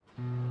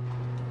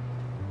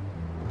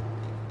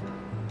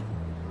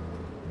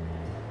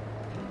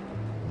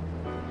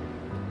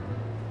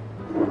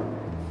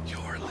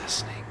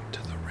listening to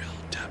the real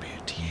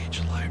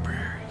WTH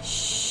library.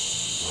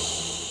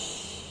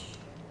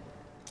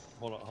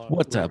 Hold on.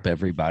 What's up,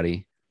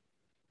 everybody?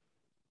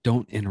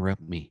 Don't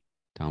interrupt me,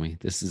 Tommy.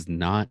 This is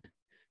not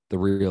the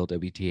real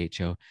WTH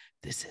show.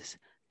 This is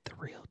the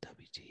real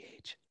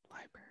WTH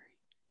library.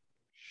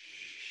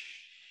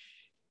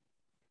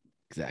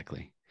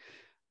 Exactly.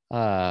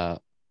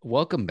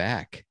 Welcome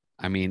back.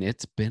 I mean,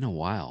 it's been a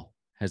while,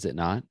 has it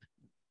not?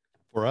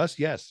 For us,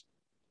 yes.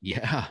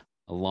 Yeah,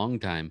 a long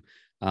time.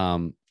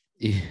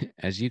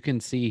 As you can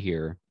see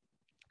here,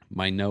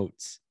 my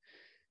notes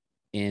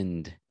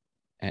end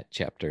at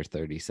chapter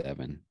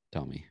 37,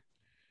 Tommy.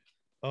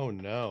 Oh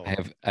no.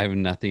 I have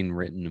nothing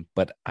written,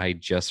 but I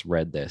just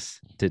read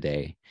this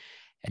today,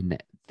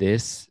 and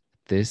this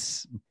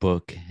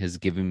book has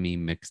given me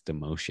mixed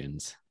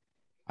emotions.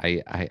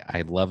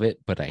 I love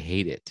it, but I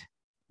hate it.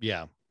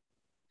 Yeah.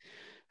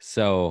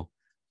 So,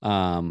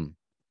 what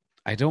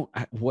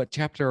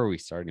chapter are we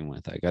starting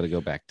with? I got to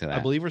go back to that.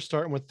 I believe we're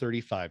starting with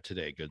 35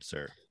 today, good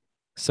sir.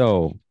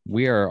 So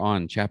we are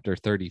on chapter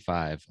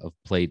 35 of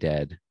Play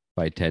Dead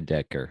by Ted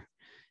Dekker,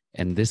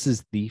 and this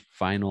is the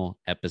final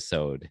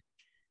episode.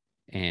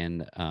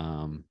 And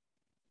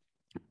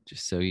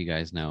just so you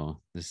guys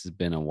know, this has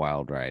been a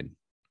wild ride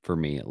for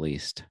me, at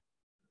least.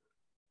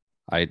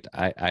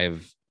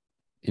 I've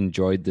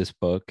enjoyed this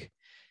book,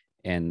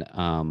 and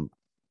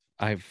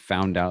I've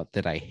found out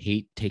that I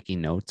hate taking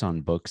notes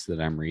on books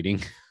that I'm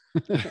reading,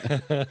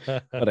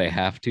 but I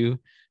have to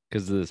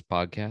because of this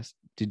podcast.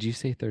 Did you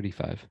say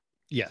 35?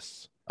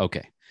 Yes.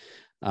 Okay.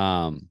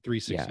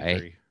 363.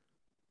 Yeah,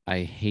 I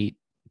hate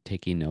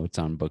taking notes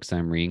on books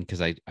I'm reading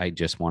because I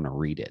just want to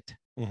read it.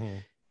 Mm-hmm.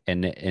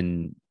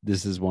 And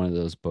this is one of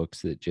those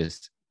books that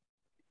just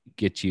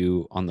get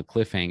you on the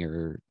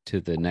cliffhanger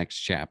to the next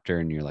chapter,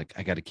 and you're like,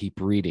 I got to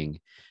keep reading.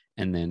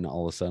 And then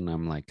all of a sudden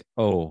I'm like,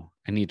 oh,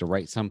 I need to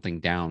write something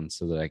down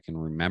so that I can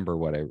remember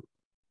what I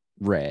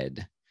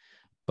read.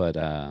 But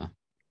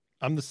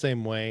I'm the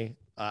same way.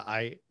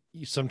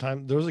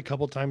 Sometimes there was a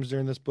couple times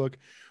during this book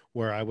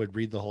where I would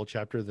read the whole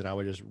chapter, then I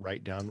would just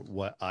write down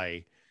what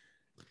I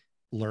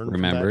learned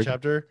from that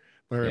chapter,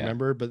 what I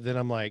remember. But then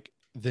I'm like,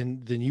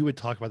 then you would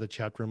talk about the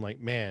chapter. I'm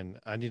like, man,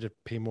 I need to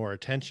pay more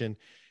attention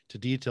to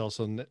detail.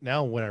 So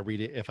now when I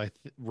read it, if I'll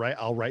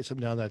write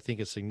something down that I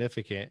think is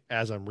significant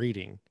as I'm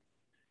reading.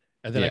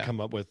 And then I come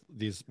up with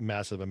these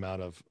massive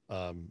amount of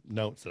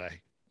notes that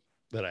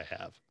I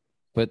have.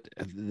 But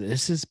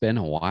this has been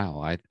a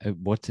while.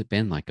 What's it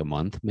been, like a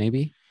month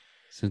maybe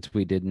since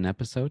we did an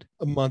episode?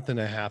 A month and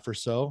a half or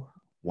so.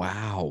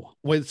 Wow.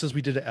 Wait, since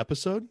we did an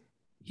episode?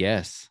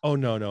 Yes. Oh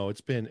no, it's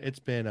been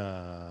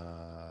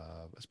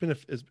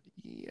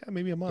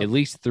maybe a month. At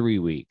least 3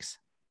 weeks.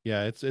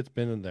 Yeah, it's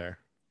been in there.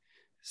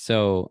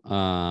 So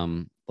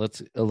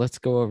let's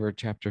go over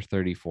chapter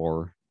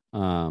 34.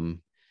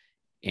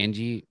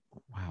 Angie,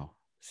 wow,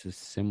 this is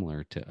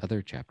similar to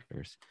other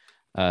chapters.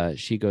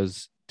 She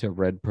goes to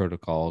Red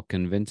Protocol,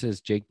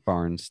 convinces Jake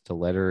Barnes to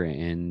let her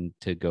in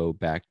to go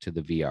back to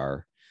the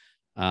VR.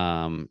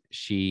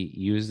 She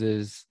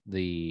uses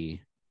the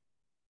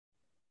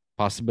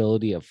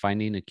possibility of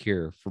finding a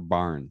cure for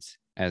Barnes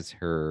as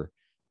her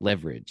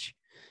leverage.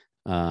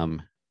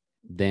 Then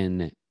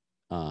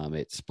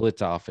it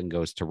splits off and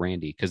goes to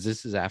Randy, because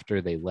this is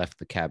after they left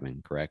the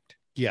cabin, correct?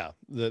 Yeah,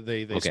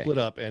 they split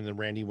up, and then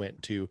Randy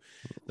went to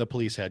the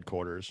police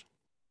headquarters.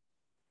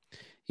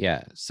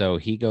 Yeah, so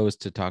he goes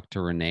to talk to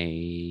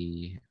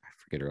Renee. I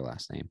forget her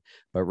last name,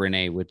 but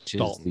Renee, which is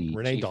Dalton.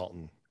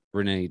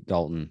 Renee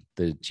Dalton,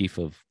 the chief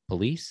of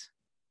police.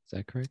 Is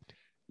that correct?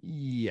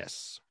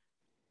 Yes.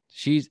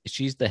 She's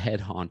the head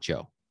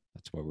honcho.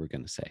 That's what we're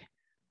gonna say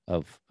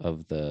of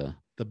the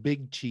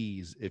big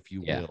cheese, if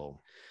you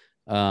will.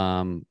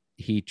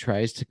 He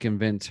tries to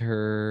convince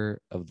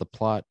her of the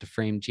plot to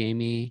frame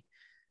Jamie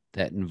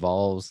that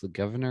involves the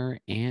governor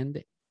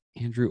and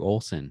Andrew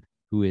Olson,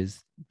 who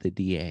is the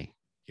DA.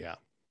 Yeah.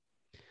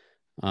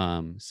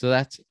 So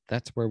that's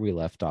where we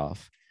left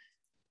off.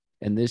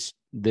 And this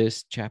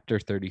chapter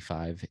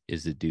 35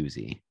 is a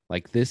doozy.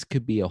 Like, this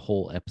could be a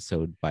whole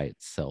episode by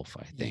itself,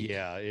 I think.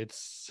 Yeah,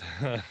 it's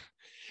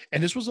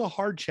and this was a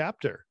hard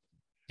chapter.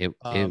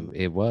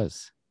 It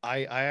was.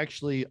 I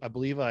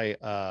believe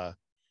I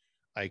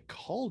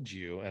called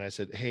you and I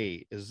said,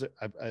 hey,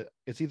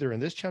 it's either in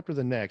this chapter or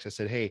the next. I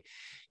said, hey,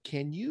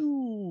 can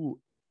you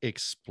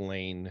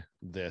explain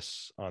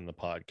this on the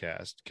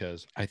podcast?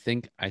 Because I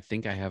think I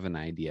have an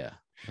idea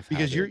of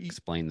how to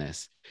explain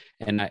this.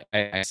 And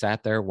I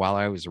sat there while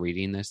I was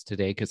reading this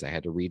today, because I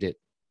had to read it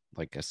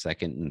like a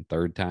second and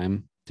third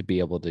time to be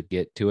able to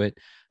get to it.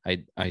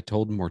 I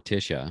told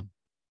Morticia,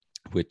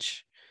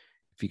 which,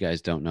 if you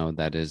guys don't know,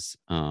 that is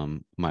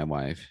my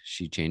wife.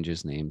 She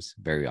changes names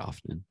very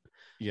often.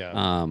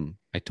 Yeah.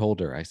 I told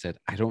her, I said,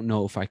 I don't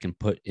know if I can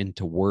put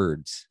into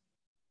words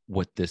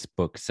what this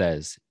book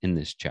says in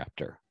this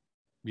chapter.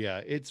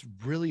 Yeah, it's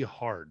really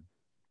hard.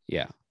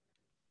 Yeah.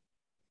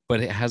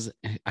 But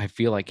I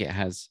feel like it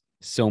has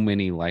so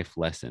many life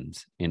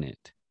lessons in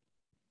it.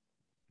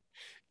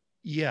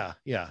 Yeah.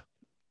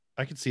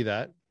 I could see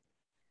that.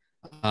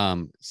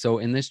 So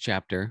in this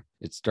chapter,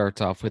 it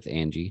starts off with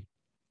Angie.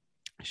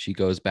 She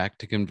goes back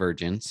to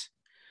Convergence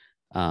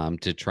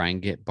to try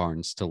and get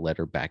Barnes to let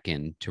her back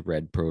into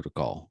Red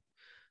Protocol.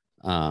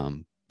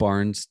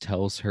 Barnes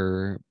tells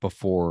her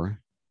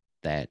before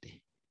that,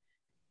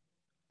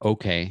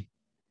 okay,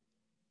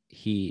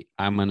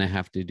 I'm gonna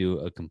have to do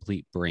a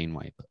complete brain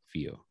wipe of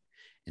you,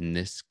 and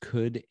this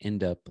could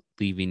end up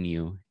leaving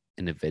you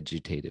in a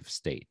vegetative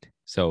state.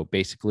 So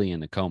basically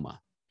in a coma.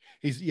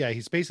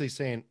 He's basically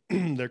saying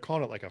they're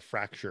calling it like a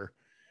fracture.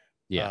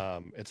 Yeah.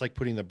 It's like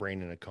putting the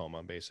brain in a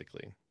coma,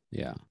 basically.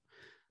 Yeah.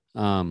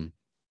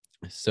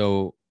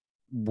 So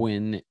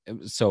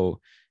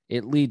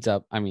it leads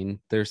up. I mean,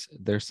 there's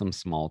some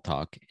small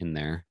talk in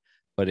there,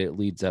 but it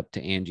leads up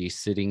to Angie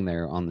sitting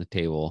there on the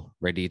table,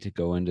 ready to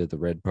go into the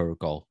Red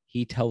Protocol.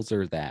 He tells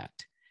her that,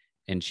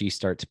 and she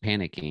starts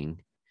panicking,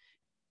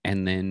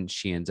 and then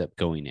she ends up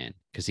going in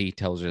because he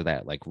tells her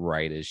that like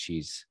right as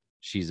she's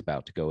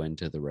about to go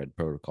into the Red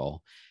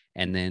Protocol,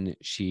 and then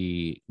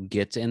she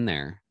gets in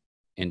there,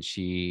 and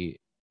she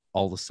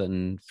all of a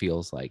sudden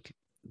feels like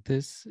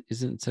this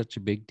isn't such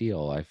a big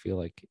deal. I feel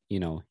like,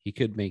 he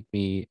could make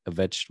me a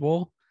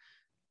vegetable,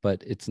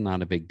 but it's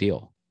not a big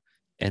deal.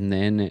 And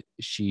then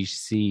she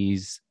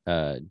sees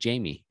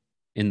Jamie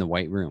in the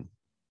White Room,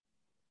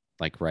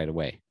 like right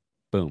away.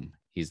 Boom,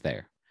 he's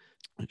there.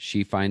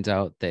 She finds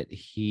out that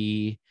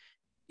he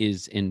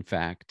is in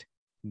fact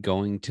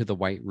going to the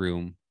White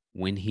Room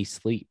when he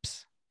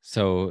sleeps.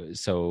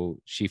 So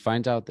she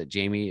finds out that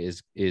Jamie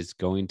is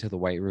going to the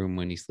White Room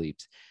when he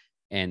sleeps,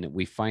 and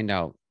we find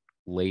out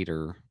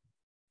later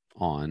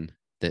on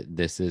that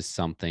this is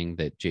something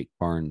that Jake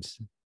Barnes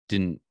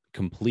didn't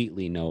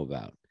completely know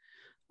about.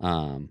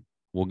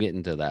 We'll get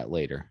into that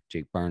later.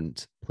 Jake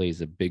Barnes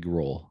plays a big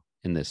role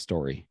in this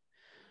story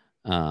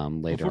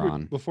later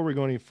on. Before we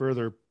go any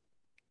further,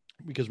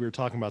 because we were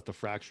talking about the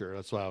fracture,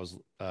 that's why I was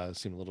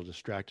seemed a little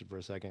distracted for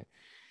a second.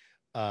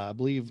 I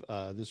believe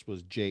this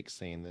was Jake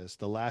saying this.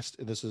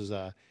 This is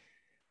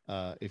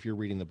if you're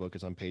reading the book,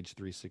 it's on page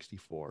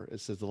 364.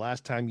 It says the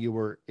last time you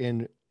were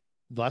in,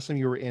 we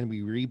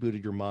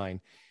rebooted your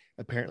mind,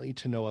 apparently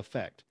to no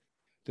effect.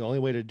 The only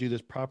way to do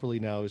this properly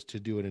now is to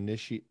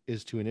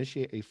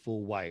initiate a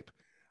full wipe.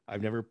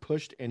 I've never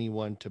pushed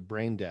anyone to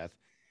brain death,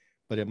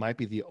 but it might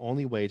be the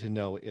only way to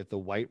know if the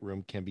White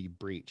Room can be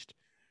breached.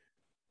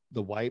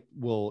 The wipe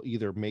will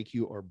either make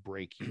you or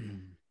break you.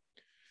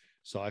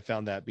 So I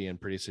found that being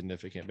pretty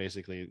significant.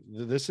 Basically,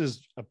 this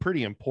is a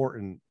pretty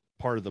important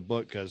part of the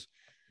book because,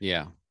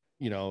 like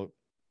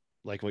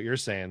what you're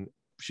saying,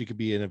 she could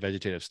be in a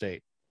vegetative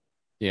state.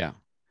 Yeah.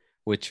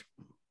 Which,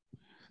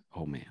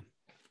 oh man,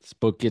 this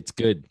book gets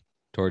good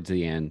towards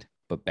the end,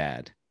 but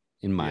bad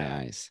in my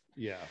eyes.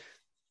 Yeah.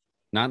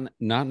 Not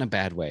in a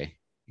bad way.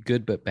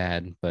 Good but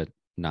bad, but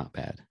not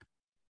bad,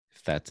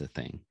 if that's a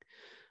thing.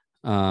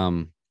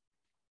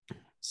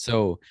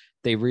 So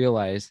they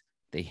realize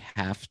they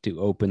have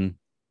to open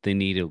the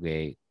needle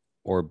gate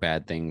or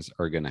bad things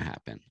are going to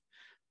happen.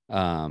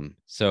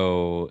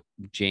 So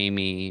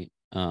Jamie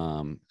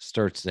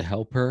starts to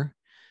help her.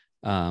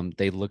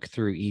 They look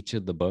through each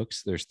of the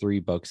books. There's 3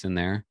 books in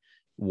there.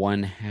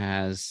 One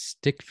has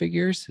stick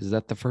figures. Is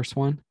that the first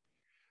one?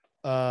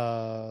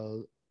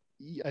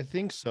 I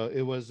think so.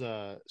 It was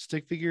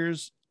stick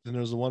figures. Then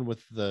there was the one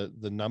with the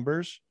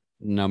numbers,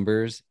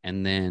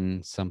 and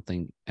then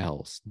something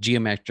else.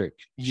 Geometric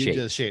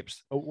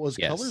shapes. Oh, was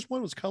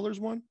colors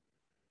one?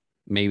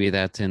 Maybe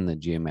that's in the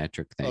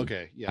geometric thing.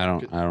 Okay, yeah.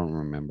 I don't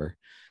remember.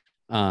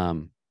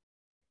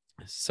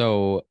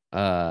 So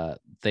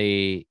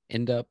they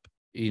end up,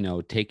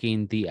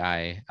 taking the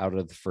eye out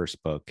of the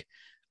first book,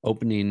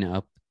 opening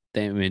up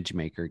the image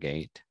maker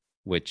gate,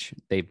 which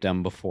they've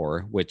done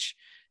before, which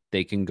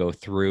they can go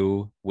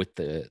through with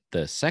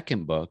the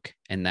second book,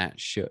 and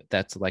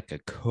that's like a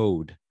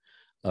code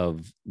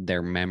of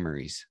their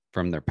memories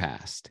from their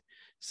past.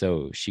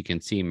 So she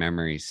can see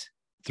memories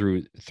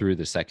through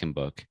the second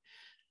book.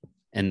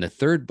 And the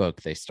third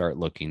book they start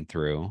looking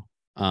through,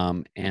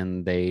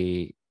 and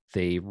they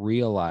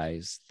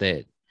realize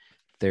that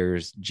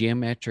there's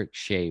geometric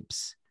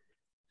shapes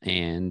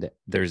and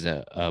there's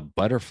a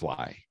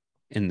butterfly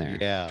in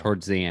there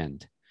towards the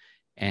end,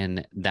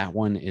 and that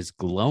one is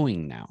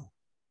glowing now.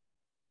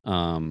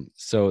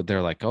 So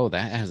they're like, oh,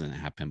 that hasn't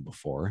happened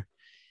before.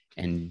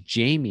 And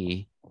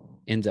Jamie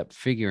ends up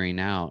figuring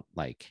out,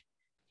 like,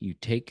 you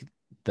take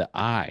the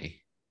eye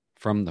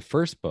from the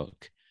first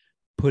book,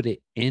 put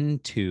it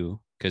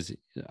into, because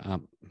I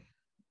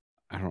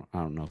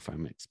don't know if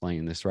I'm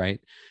explaining this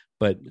right,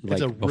 but it's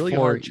a really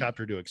hard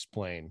chapter to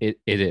explain. It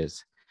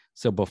is.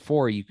 So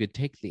before, you could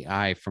take the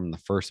eye from the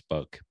first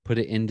book, put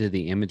it into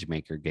the image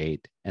maker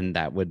gate, and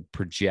that would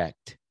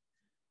project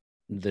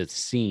the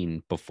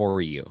scene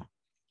before you.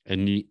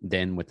 And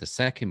then with the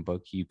second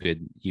book, you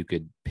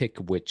could pick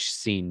which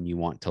scene you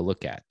want to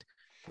look at,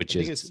 I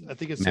think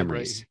it's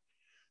memories.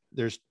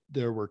 Right.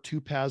 There were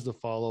 2 paths to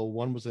follow.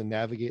 One was to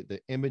navigate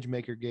the image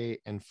maker gate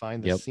and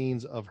find the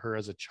scenes of her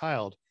as a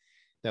child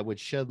that would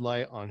shed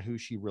light on who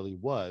she really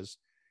was.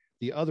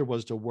 The other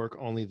was to work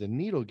only the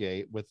needle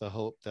gate with the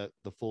hope that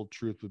the full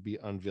truth would be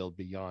unveiled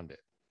beyond it.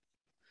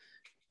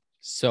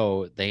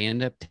 So they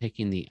end up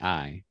taking the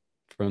eye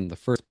from the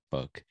first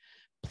book,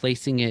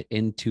 placing it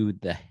into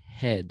the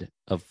head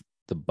of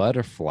the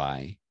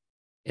butterfly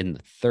in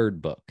the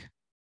third book.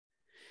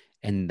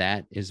 And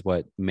that is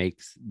what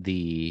makes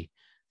the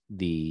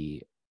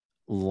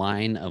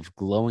line of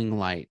glowing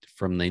light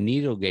from the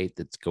needle gate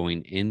that's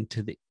going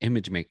into the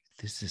image maker.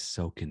 This is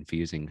so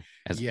confusing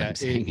as I'm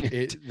saying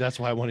it. That's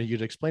why I wanted you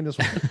to explain this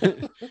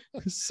one.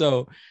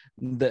 So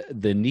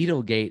the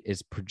needle gate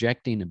is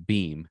projecting a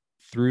beam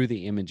through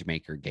the image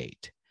maker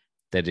gate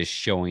that is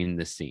showing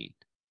the scene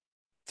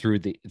through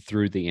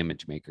the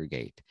image maker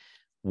gate.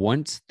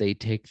 Once they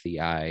take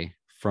the eye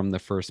from the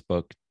first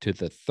book to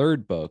the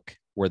third book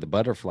where the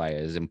butterfly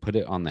is and put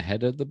it on the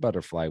head of the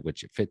butterfly,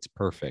 which it fits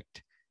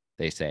perfect,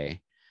 they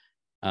say,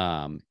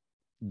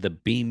 the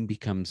beam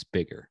becomes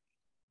bigger,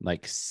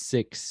 like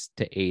 6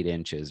 to 8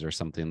 inches or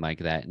something like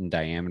that in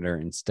diameter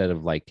instead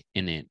of like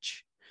an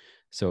inch.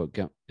 So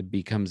it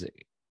becomes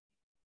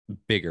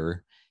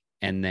bigger.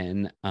 And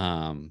then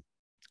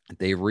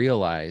they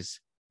realize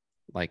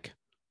like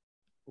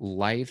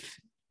life,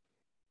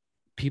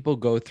 people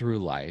go through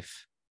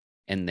life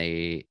and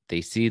they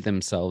see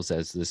themselves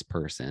as this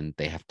person.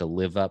 They have to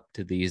live up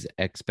to these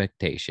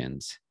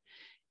expectations.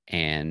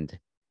 And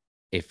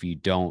if you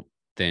don't,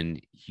 then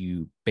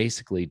you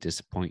basically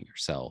disappoint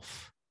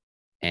yourself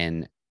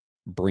and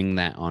bring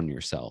that on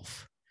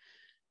yourself.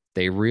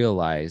 They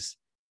realize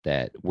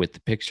that with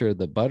the picture of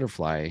the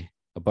butterfly,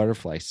 a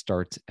butterfly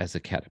starts as a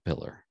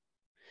caterpillar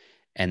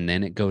and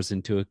then it goes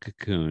into a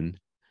cocoon,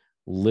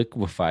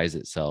 liquefies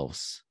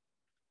itself,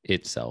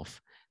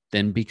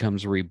 then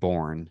becomes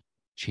reborn,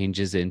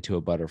 changes into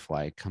a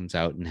butterfly, comes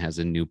out and has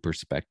a new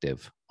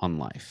perspective on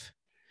life.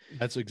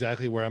 That's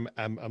exactly where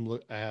I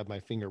have my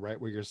finger right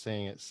where you're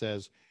saying. It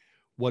says,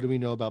 what do we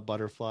know about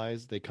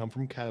butterflies? They come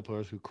from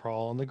caterpillars who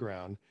crawl on the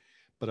ground,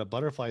 but a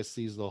butterfly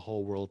sees the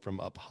whole world from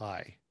up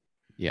high.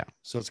 Yeah.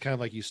 So it's kind of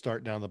like you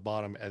start down the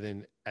bottom and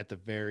then at the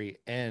very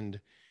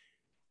end,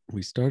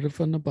 we started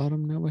from the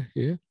bottom, now we're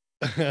here.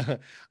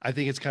 I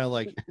think it's kind of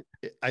like,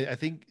 I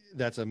think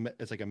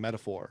it's like a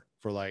metaphor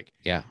for like,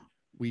 yeah,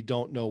 we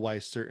don't know why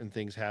certain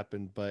things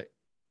happen, but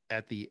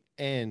at the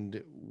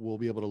end, we'll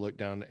be able to look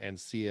down and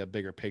see a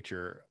bigger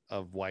picture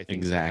of why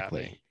things are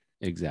happening.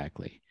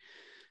 Exactly.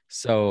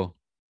 So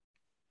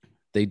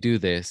they do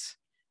this,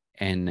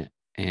 and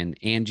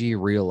Angie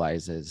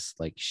realizes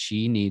like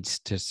she needs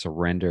to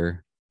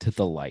surrender to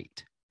the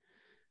light.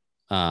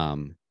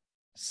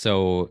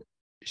 So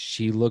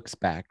she looks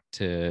back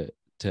to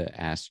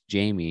ask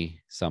Jamie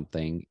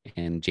something,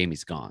 and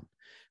Jamie's gone,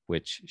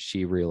 which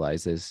she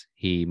realizes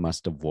he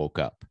must have woke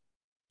up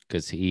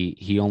because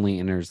he only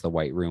enters the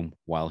white room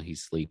while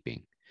he's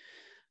sleeping.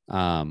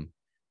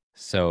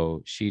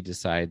 So she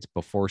decides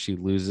before she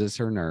loses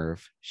her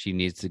nerve, she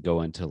needs to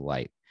go into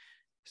light.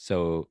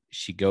 So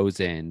she goes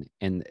in,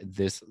 and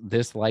this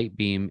light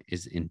beam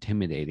is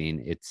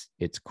intimidating.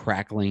 It's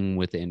crackling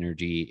with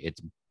energy.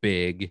 It's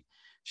big.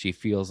 She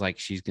feels like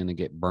she's going to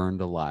get burned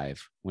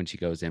alive when she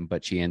goes in,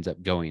 but she ends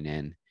up going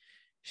in.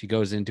 She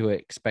goes into it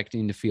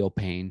expecting to feel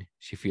pain.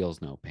 She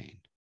feels no pain.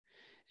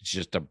 It's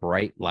just a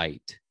bright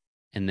light.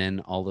 And then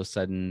all of a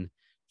sudden,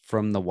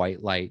 from the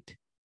white light,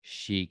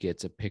 she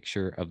gets a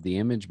picture of the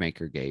image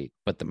maker gate,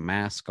 but the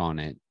mask on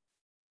it,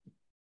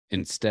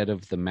 instead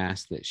of the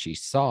mask that she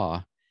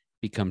saw,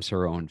 becomes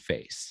her own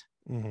face.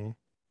 Mm-hmm.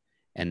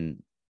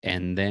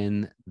 And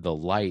then the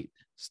light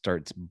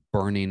starts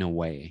burning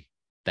away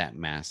that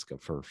mask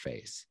of her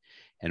face.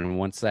 And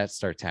once that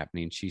starts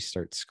happening, she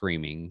starts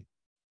screaming,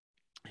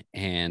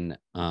 and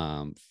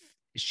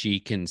she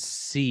can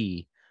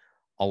see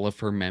all of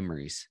her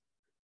memories,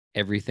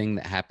 everything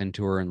that happened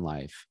to her in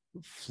life,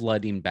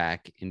 flooding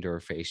back into her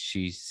face.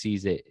 She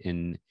sees it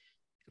in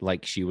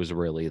like she was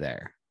really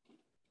there.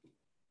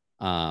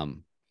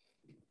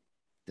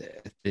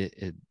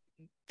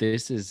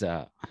 This is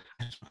I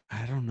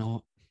don't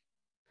know.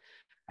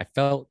 I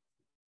felt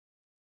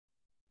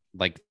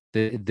like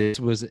this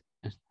was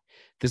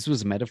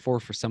a metaphor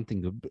for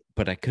something good,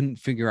 but I couldn't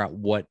figure out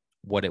what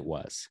it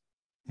was.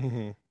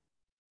 Mm-hmm.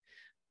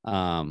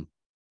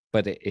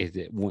 But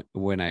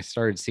when I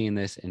started seeing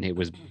this and it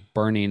was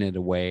burning it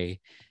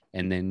away,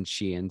 and then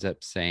she ends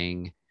up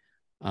saying,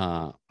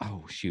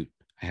 oh shoot,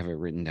 I have it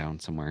written down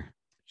somewhere.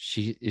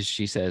 She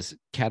says,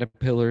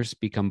 caterpillars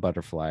become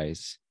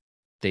butterflies.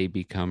 They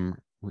become,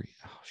 oh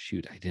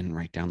shoot, I didn't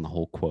write down the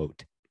whole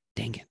quote.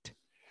 Dang it.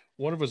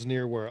 One of us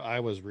near where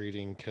I was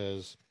reading,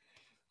 because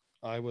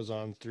I was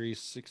on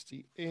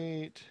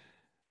 368.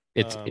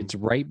 It's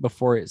right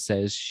before it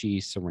says she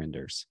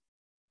surrenders.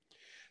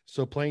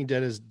 So playing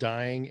dead is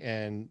dying,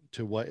 and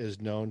to what is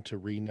known to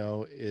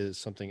re-know is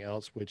something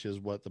else, which is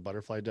what the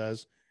butterfly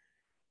does.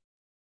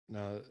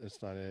 No,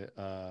 it's not it.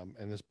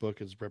 And this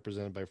book is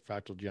represented by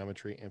fractal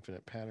geometry,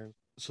 infinite patterns.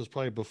 So it's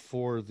probably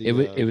before the.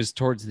 It was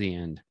towards the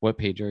end. What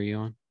page are you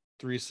on?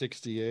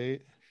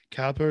 368.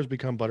 Caterpillars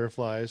become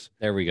butterflies.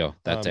 There we go.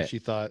 That's it. She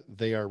thought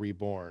they are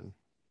reborn.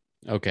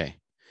 Okay.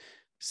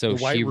 So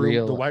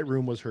the white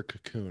room was her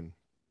cocoon.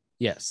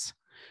 Yes.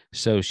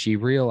 So she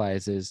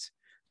realizes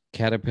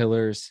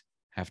caterpillars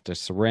have to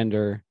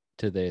surrender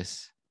to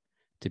this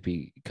to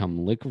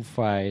become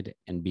liquefied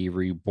and be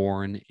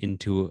reborn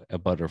into a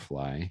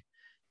butterfly.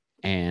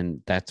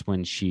 And that's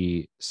when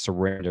she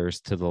surrenders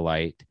to the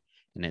light.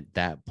 And at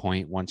that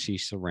point, once she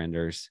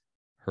surrenders,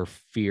 her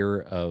fear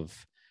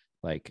of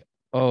like,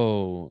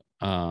 oh,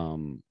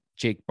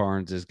 Jake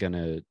Barnes is going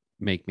to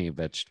make me a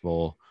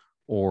vegetable,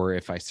 or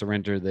if I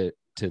surrender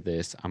to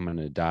this, I'm going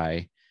to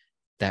die.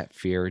 That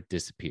fear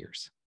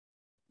disappears.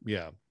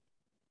 Yeah.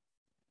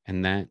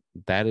 And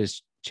that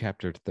is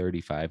chapter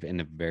 35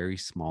 in a very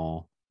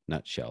small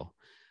nutshell.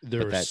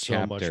 There's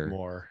so much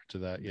more to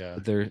that. Yeah.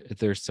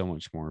 There's so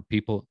much more.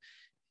 People,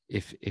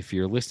 if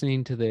you're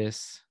listening to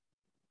this,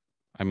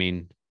 I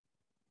mean,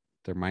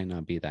 there might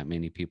not be that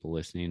many people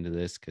listening to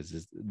this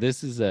because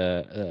this is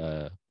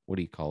a what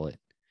do you call it?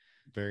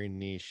 Very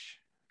niche.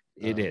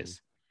 It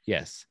is.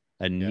 Yes.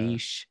 A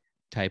niche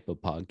type of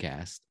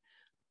podcast.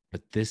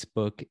 But this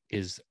book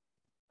is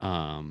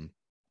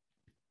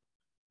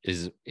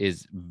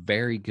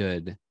very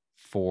good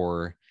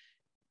for,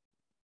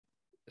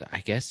 I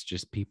guess,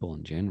 just people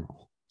in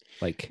general.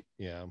 Like,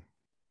 yeah,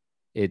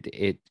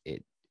 it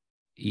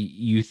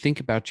you think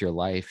about your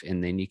life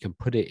and then you can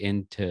put it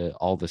into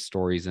all the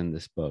stories in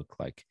this book.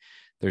 Like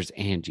there's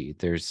Angie,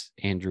 there's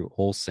Andrew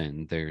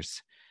Olson,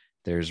 there's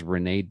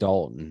Renee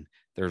Dalton,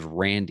 there's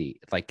Randy.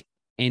 Like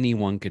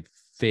anyone could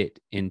fit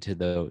into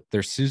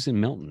there's Susan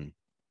Milton,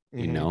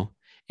 you know,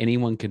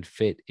 anyone could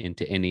fit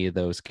into any of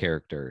those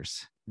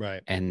characters.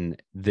 Right.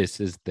 And this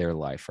is their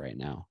life right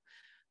now.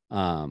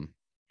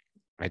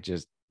 I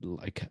just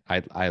like,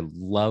 I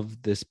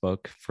love this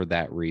book for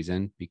that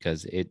reason,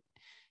 because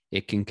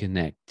it can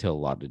connect to a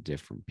lot of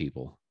different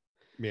people.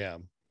 Yeah.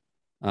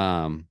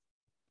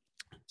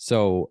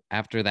 So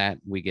after that,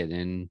 we get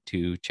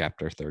into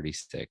chapter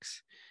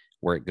 36,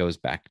 where it goes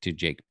back to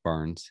Jake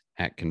Barnes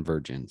at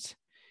Convergence.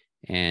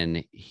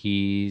 And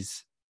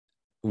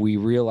we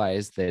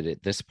realize that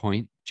at this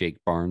point, Jake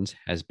Barnes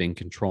has been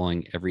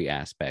controlling every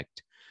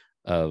aspect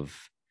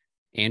of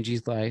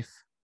Angie's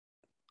life,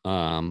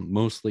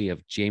 mostly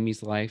of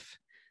Jamie's life.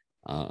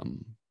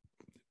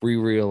 We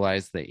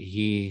realize that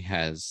he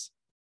has,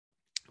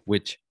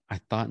 which I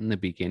thought in the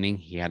beginning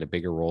he had a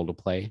bigger role to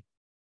play,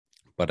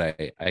 but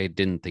I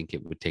didn't think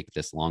it would take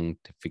this long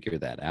to figure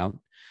that out.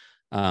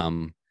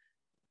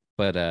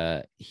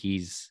 But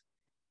he's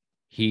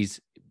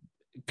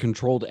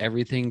controlled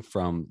everything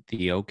from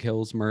the Oak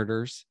Hills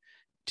murders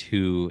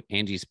to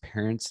Angie's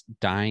parents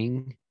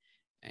dying,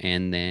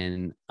 and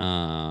then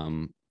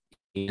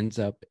he ends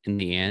up in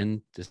the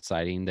end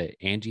deciding that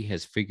Angie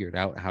has figured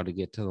out how to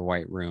get to the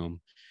White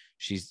Room.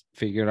 She's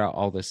figured out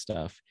all this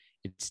stuff.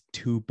 It's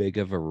too big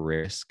of a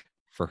risk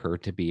for her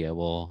to be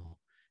able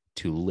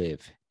to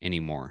live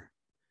anymore.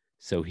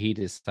 So he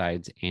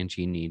decides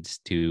Angie needs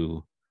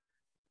to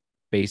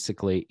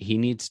he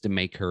needs to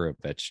make her a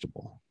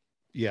vegetable.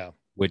 Yeah.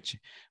 Which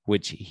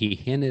he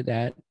hinted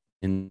at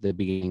in the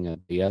beginning of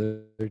the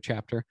other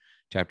chapter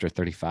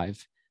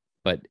 35.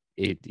 But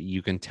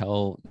you can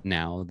tell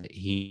now that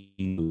he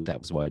knew that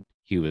was what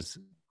he was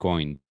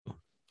going to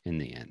in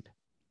the end.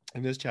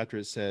 In this chapter,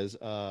 it says,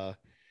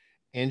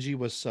 Angie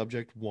was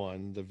subject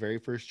 1, the very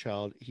first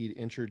child he'd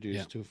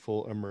introduced to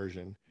full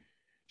immersion.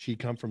 She'd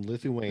come from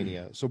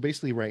Lithuania. So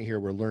basically right here,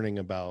 we're learning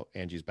about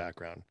Angie's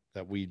background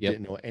that we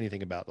didn't know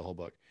anything about the whole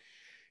book.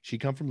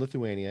 She'd come from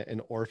Lithuania,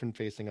 an orphan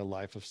facing a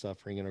life of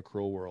suffering in a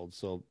cruel world.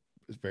 So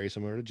it's very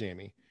similar to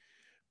Jamie.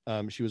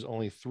 She was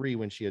only 3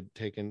 when he'd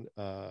taken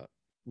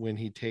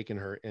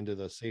her into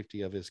the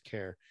safety of his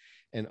care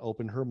and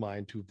opened her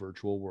mind to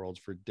virtual worlds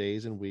for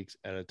days and weeks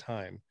at a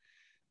time,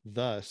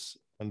 thus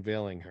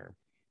unveiling her.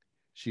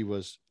 She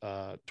was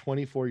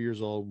 24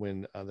 years old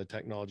when the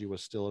technology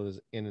was still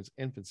in its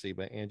infancy,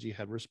 but Angie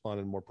had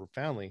responded more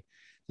profoundly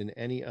than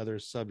any other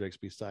subjects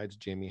besides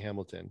Jamie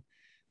Hamilton.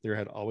 There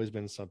had always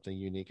been something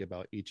unique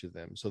about each of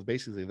them. So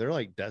basically, they're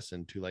like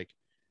destined to like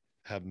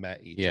have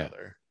met each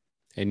other.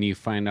 And you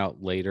find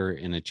out later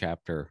in a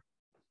chapter,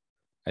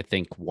 I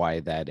think, why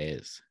that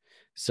is.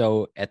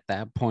 So at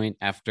that point,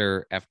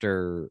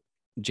 after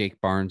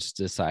Jake Barnes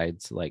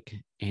decides like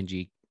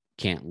Angie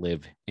can't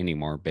live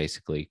anymore,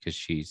 basically, because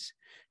she's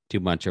too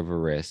much of a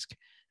risk.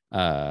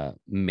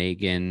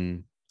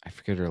 Megan, I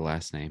forget her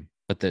last name,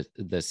 but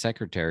the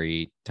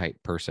secretary type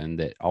person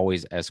that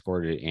always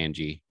escorted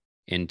Angie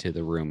into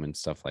the room and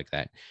stuff like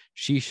that,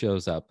 she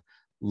shows up,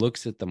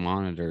 looks at the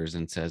monitors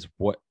and says,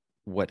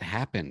 what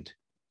happened?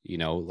 You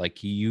know,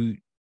 like,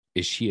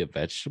 is she a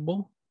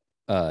vegetable?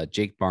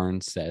 Jake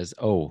Barnes says,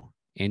 oh,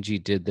 Angie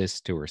did this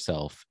to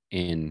herself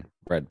in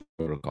Red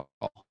Protocol.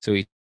 So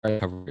he tried to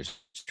cover his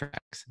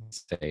tracks and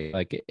say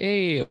like,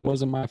 hey, it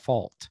wasn't my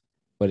fault,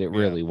 but it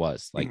really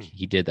was. Like,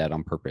 he did that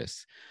on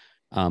purpose.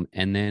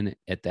 And then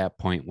at that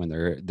point,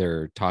 when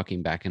they're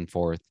talking back and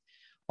forth,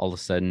 all of a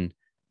sudden,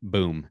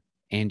 boom,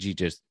 Angie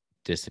just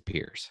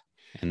disappears.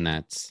 And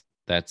that's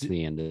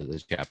the end of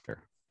this chapter.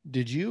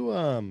 Did you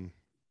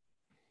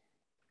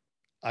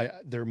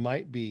there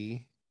might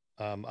be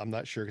I'm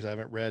not sure because I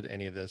haven't read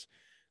any of this.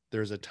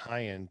 There's a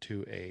tie-in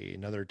to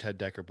another Ted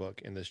Dekker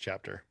book in this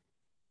chapter.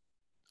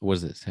 What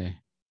does it say?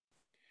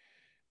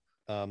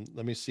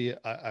 Let me see it.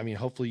 I mean,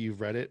 hopefully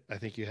you've read it. I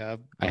think you have.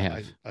 I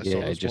have. I saw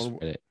I this just one.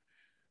 read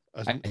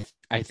it.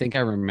 I think I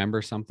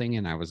remember something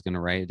and I was going to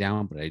write it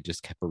down, but I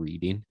just kept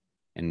reading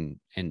and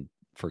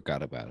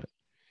forgot about it.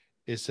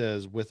 It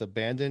says, with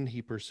abandon,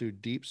 he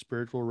pursued deep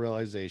spiritual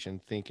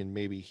realization, thinking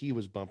maybe he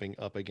was bumping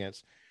up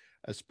against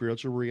a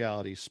spiritual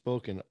reality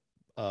spoken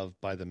of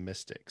by the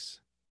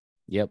mystics.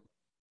 Yep.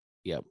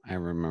 I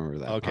remember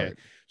that. Okay. Part.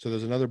 So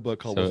there's another book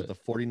called, was it the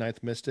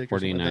 49th Mystic?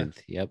 49th.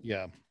 Like Yep.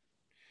 Yeah.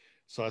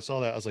 So I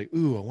saw that. I was like,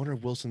 ooh, I wonder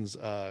if Wilson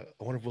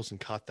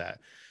caught that.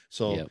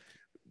 So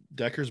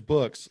Decker's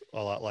books,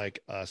 a lot like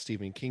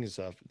Stephen King's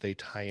stuff, they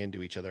tie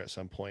into each other at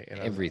some point. And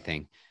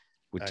everything.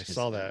 I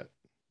saw that.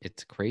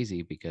 It's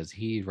crazy because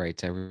he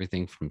writes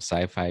everything from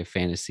sci-fi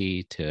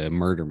fantasy to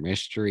murder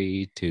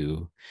mystery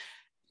to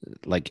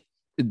like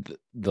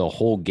the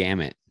whole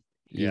gamut.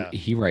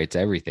 He writes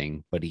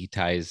everything, but he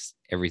ties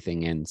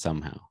everything in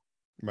somehow.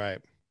 Right.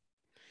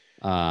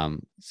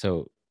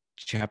 So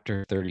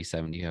chapter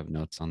 37, do you have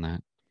notes on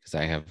that? Because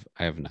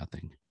I have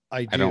nothing.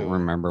 I don't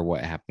remember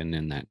what happened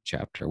in that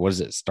chapter. What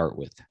does it start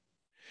with?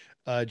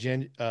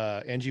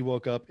 Angie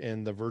woke up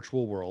in the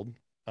virtual world.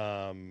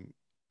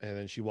 And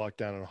then she walked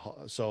down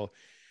so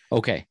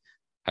okay,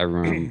 I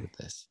remember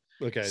this.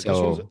 Okay, so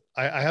this one's,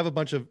 I have a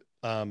bunch of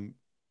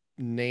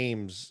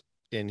names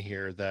in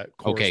here that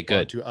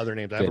correspond to other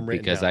names. I haven't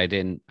written because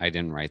down. I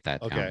didn't write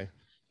that down. Okay.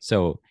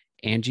 So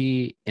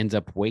Angie ends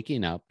up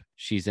waking up.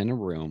 She's in a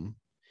room.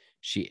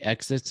 She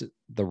exits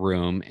the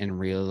room and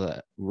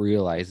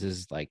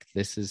realizes like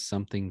this is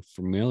something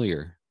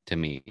familiar to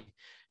me.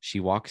 She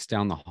walks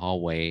down the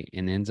hallway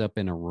and ends up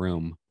in a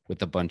room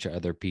with a bunch of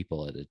other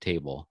people at a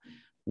table.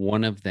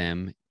 One of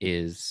them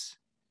is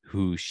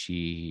who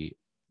she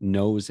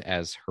knows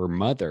as her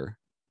mother,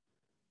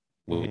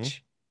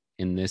 which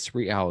in this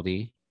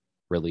reality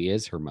really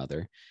is her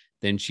mother.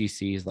 Then she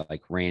sees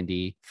like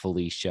Randy,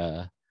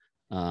 Felicia,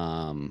 who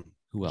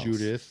else?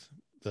 Judith,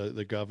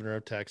 the governor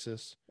of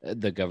Texas.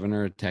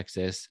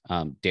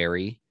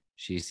 Derry,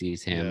 she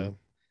sees him. Yeah.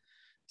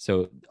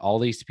 So all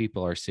these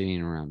people are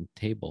sitting around the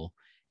table,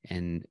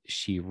 and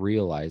she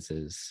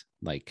realizes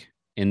like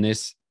in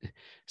this,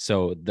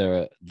 so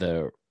the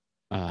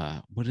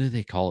what do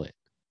they call it?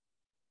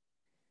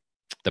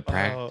 The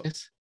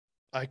practice?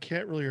 I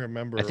can't really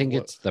remember. I think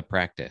it's the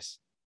practice.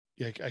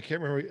 Yeah, I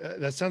can't remember.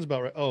 That sounds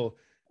about right. Oh,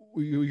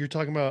 you're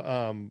talking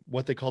about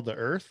what they call the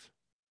Earth?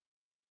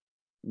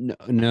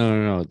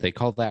 No. They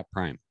call that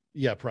Prime.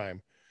 Yeah,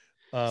 Prime.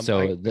 So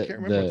I can't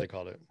remember what they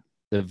called it.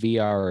 The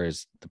VR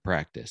is the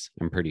practice.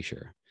 I'm pretty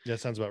sure. Yeah,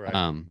 sounds about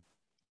right.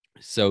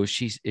 So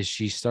she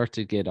starts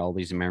to get all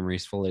these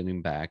memories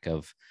floating back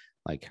of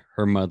like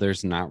her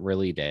mother's not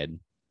really dead.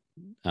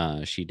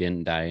 She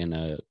didn't die in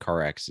a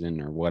car accident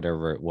or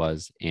whatever it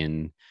was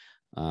in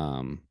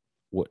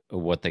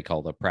what they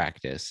call the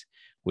practice,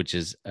 which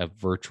is a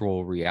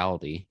virtual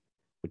reality,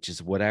 which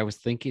is what I was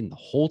thinking the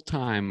whole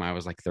time. I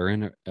was like, they're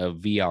in a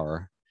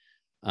VR,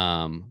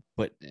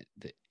 but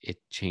it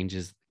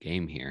changes the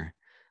game here.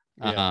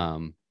 Yeah.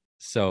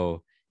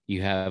 So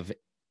you have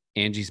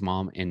Angie's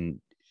mom,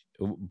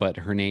 but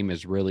her name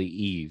is really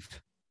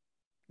Eve.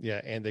 Yeah,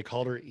 and they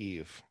called her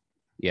Eve.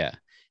 Yeah,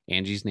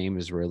 Angie's name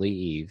is really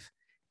Eve,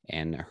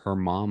 and her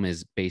mom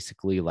is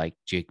basically like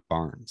Jake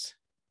Barnes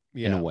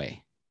in a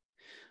way.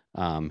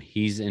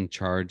 He's in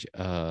charge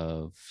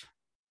of,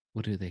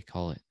 what do they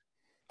call it?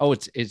 Oh,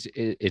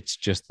 it's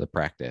just the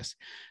practice.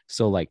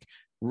 So like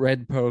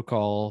Red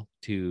Protocol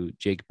to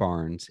Jake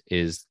Barnes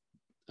is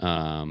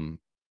Angie's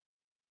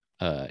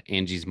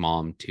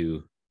mom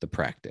to the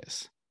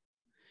practice.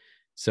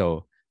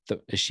 So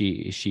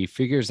she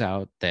figures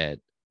out that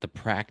the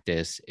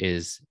practice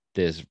is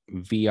this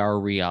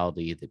VR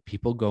reality that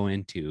people go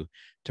into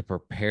to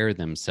prepare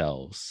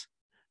themselves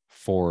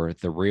for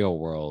the real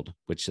world,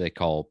 which they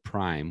call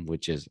Prime,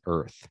 which is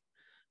Earth.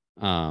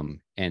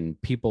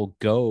 And people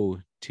go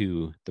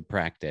to the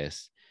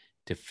practice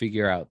to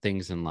figure out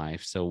things in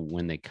life. So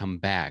when they come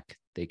back,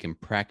 they can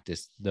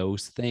practice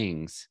those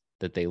things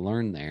that they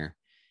learn there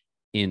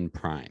in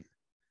Prime.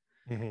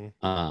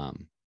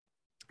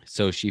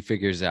 So she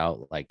figures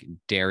out like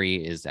Derry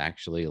is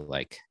actually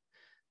like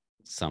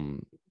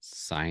some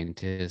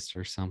scientist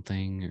or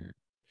something, or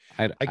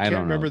I can't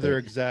don't remember know their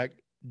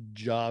exact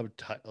job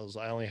titles.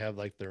 I only have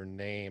like their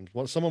names.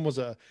 Well, someone was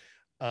I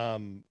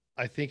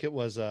think it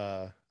was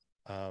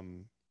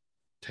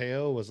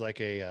Teo was like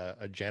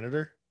a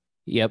janitor.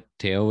 Yep,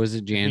 Teo was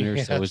a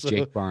janitor. So was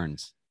Jake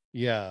Barnes.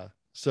 Yeah.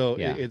 So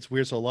it's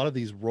weird. So a lot of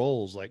these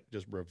roles like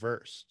just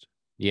reversed.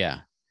 Yeah.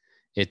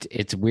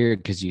 It's weird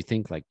because you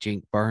think like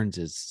Jake Barnes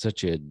is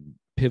such a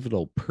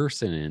pivotal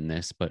person in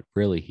this, but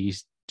really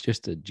he's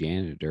just a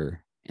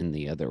janitor in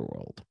the other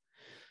world.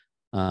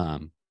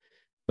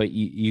 But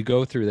you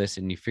go through this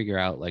and you figure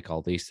out like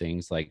all these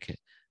things, like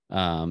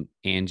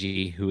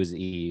Angie, who is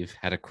Eve,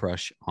 had a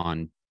crush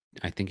on,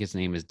 I think his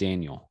name is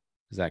Daniel.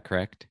 Is that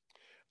correct?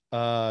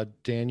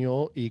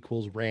 Daniel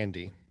equals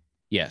Randy.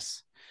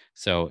 Yes.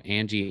 So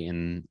Angie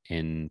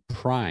in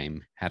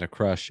Prime had a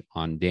crush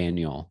on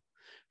Daniel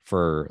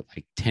for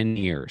like 10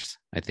 years,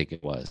 I think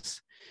it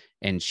was.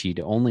 And she'd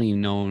only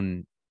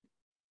known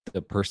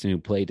the person who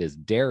played as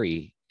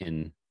Derry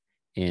in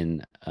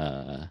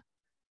the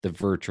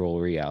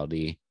virtual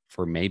reality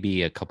for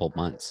maybe a couple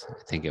months,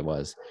 I think it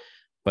was.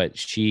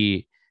 But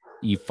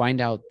you find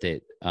out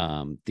that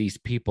these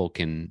people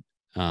can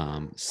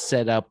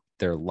set up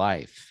their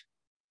life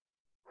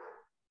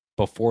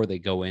before they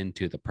go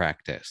into the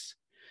practice.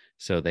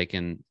 So they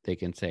can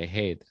say,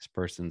 hey, this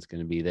person's going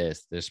to be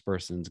this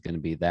person's going to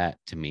be that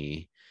to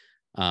me.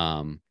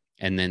 And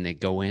then they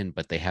go in,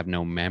 but they have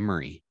no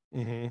memory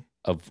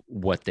of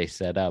what they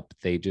set up.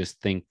 They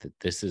just think that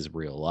this is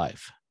real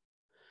life.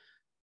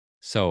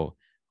 So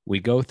we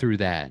go through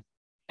that,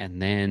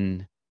 and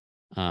then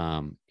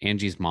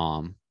Angie's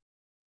mom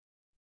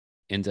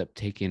ends up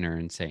taking her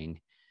and saying,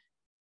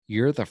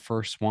 you're the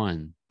first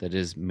one that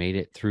has made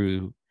it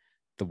through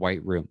the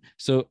white room.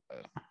 So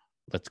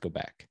let's go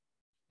back.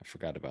 I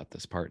forgot about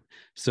this part.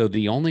 So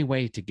the only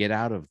way to get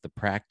out of the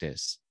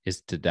practice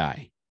is to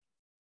die.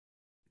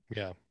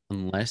 Yeah.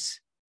 Unless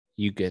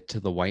you get to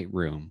the white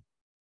room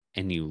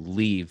and you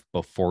leave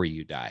before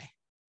you die.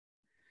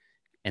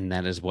 And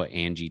that is what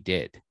Angie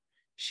did.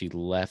 She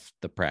left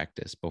the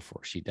practice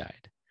before she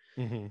died.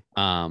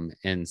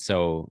 And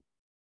so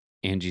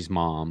Angie's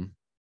mom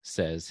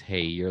says,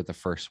 hey, you're the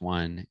first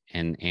one.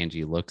 And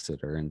Angie looks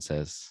at her and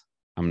says,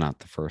 I'm not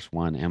the first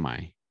one, am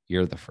I?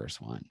 You're the first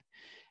one.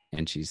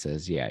 And she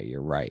says, yeah,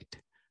 you're right.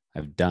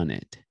 I've done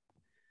it.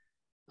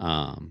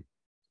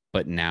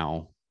 But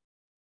now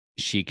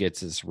she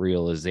gets this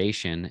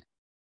realization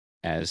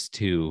as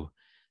to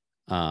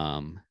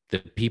the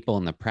people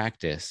in the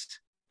practice,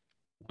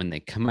 when they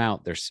come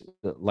out, there's,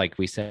 like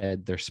we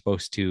said, they're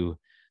supposed to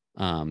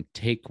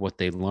take what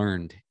they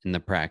learned in the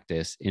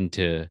practice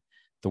into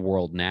the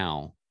world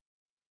now.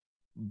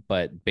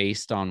 But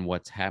based on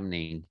what's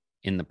happening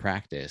in the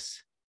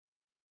practice,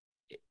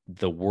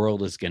 the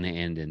world is going to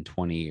end in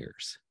 20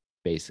 years,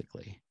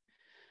 basically.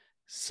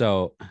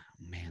 So,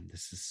 man,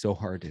 this is so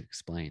hard to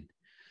explain.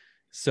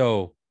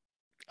 So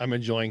I'm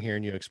enjoying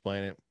hearing you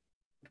explain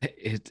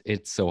it.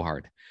 It's so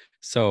hard.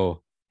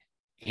 So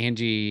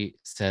Angie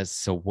says,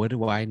 so what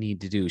do I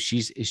need to do?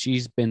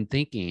 She's been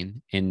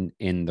thinking in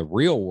the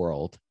real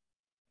world,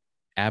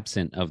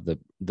 absent of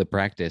the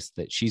practice,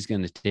 that she's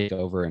going to take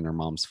over in her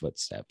mom's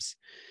footsteps.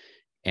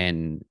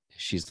 And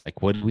she's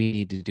like, what do we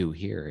need to do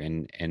here?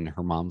 And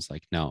her mom's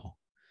like, no,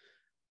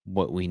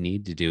 what we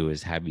need to do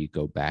is have you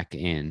go back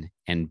in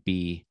and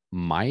be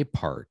my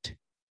part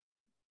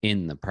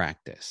in the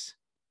practice.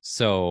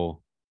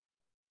 So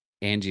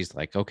Angie's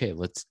like, okay,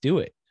 let's do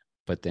it.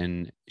 But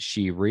then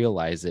she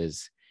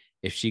realizes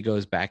if she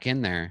goes back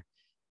in there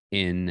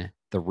in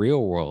the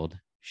real world,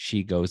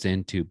 she goes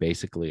into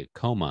basically a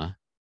coma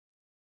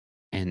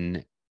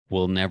and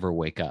will never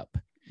wake up.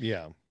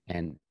 Yeah.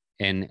 And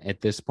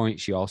at this point,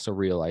 she also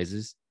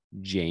realizes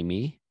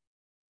Jamie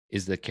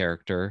is the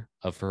character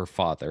of her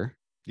father.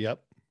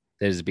 Yep.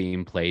 That is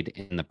being played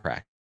in the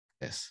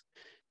practice.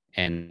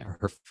 And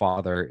her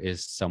father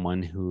is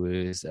someone who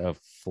is a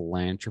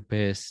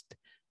philanthropist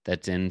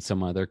that's in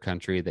some other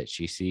country that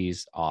she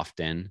sees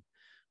often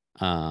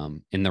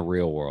in the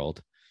real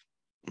world.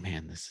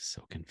 Man, this is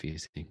so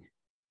confusing.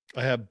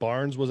 I have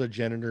Barnes was a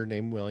janitor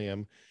named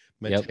William.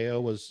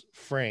 Mateo was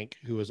Frank,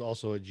 who was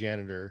also a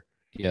janitor.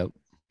 Yep.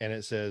 And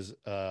it says,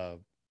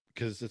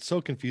 because it's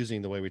so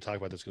confusing the way we talk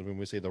about this, because when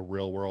we say the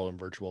real world and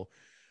virtual,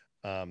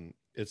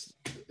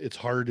 it's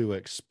harder to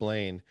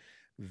explain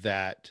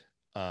that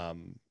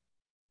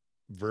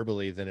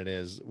verbally than it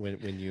is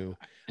when you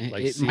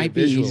like it see might it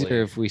be visually.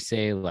 easier if we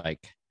say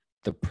like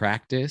the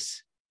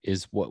practice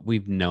is what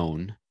we've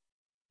known,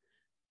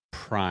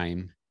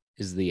 Prime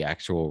is the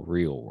actual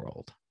real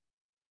world.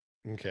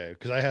 Okay,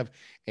 because I have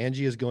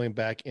Angie is going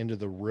back into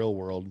the real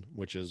world,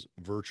 which is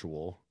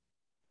virtual,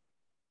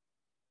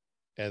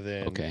 and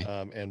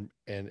then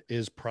and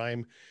is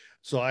Prime.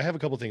 So I have a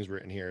couple things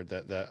written here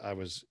that I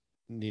was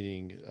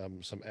needing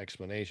some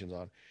explanations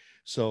on.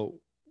 So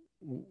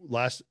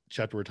last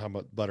chapter we're talking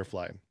about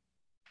butterfly.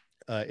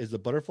 Is the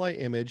butterfly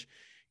image,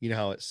 you know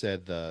how it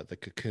said the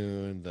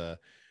cocoon,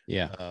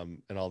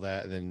 and all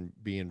that, and then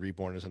being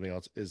reborn or something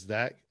else, is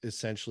that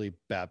essentially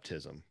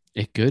baptism?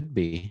 It could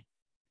be.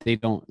 They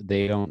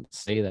don't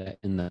say that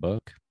in the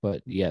book,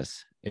 but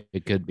yes,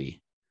 it could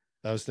be.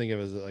 I was thinking of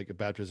it as like a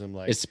baptism,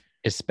 like it's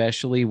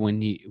especially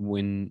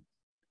when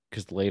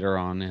because later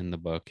on in the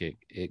book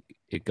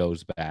it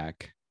goes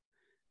back.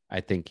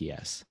 I think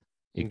yes,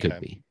 it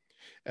could be.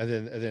 And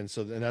then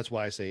that's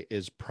why I say,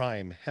 is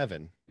Prime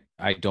heaven?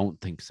 I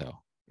don't think so.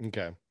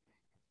 Okay,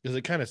 because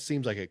it kind of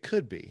seems like it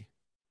could be.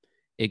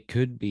 It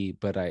could be,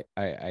 but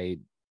I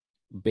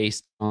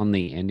based on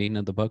the ending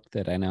of the book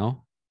that I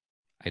know,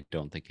 I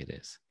don't think it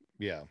is.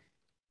 Yeah.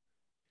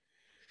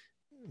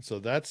 So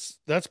that's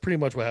pretty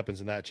much what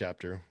happens in that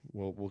chapter.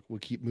 We'll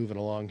keep moving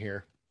along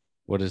here.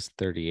 What does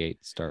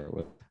 38 start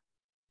with?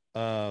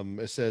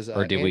 It says,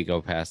 or did we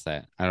go past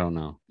that? I don't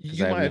know.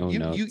 You might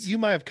have you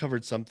might have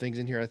covered some things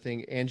in here. I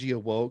think Angie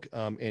awoke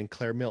in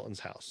Claire Milton's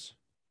house.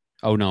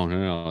 Oh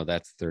no,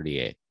 that's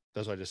 38.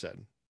 That's what I just said.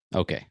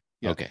 Okay.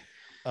 Yeah. Okay.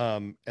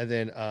 And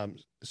then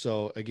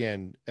so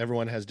again,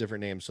 everyone has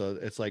different names. So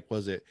it's like,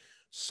 was it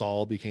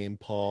Saul became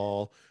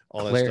Paul,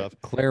 all that stuff.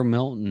 Claire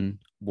Milton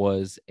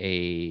was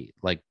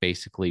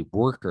basically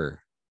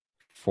worker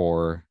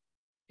for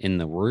in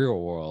the real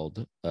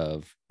world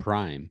of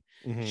Prime.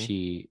 Mm-hmm.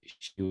 She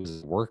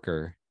was a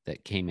worker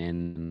that came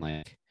in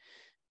and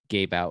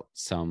gave out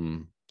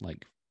some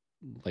like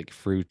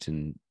fruit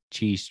and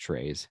cheese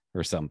trays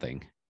or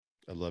something.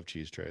 I love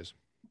cheese trays.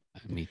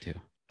 Me too.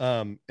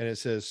 And it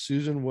says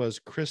Susan was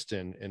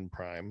Kristen in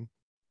Prime.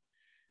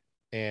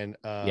 And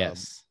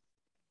yes.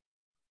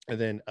 And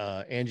then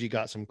Angie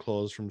got some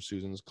clothes from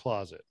Susan's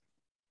closet.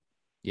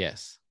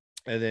 Yes.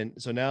 And then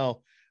so now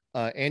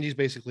Angie's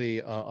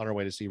basically on her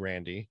way to see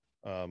Randy.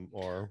 We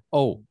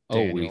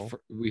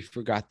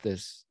forgot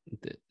this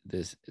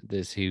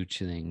huge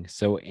thing.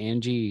 So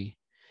Angie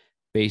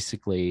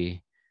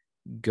basically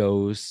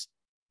goes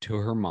to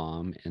her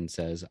mom and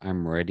says,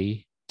 I'm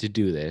ready to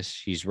do this.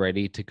 She's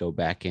ready to go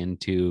back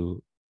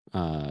into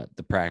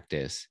the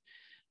practice.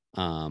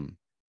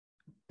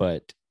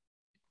 But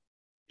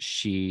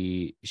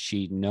she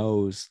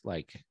knows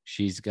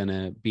she's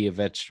gonna be a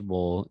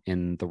vegetable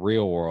in the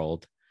real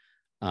world.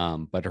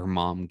 But her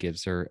mom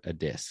gives her a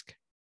disc.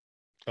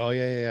 Oh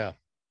yeah.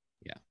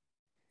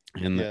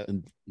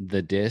 And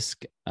the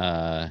disc,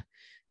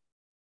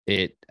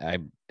 it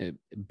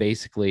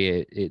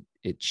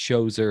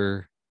shows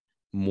her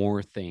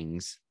more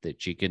things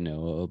that she can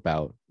know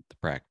about the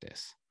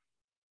practice.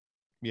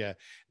 Yeah.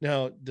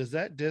 Now, does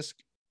that disc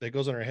that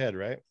goes on her head,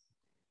 right?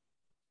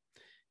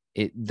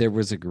 There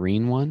was a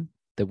green one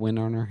that went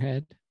on her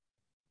head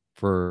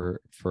for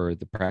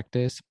the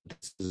practice.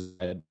 This is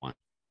a red one.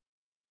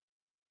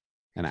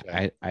 And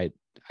okay.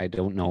 I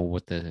don't know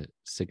what the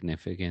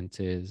significance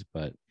is,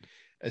 but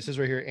it says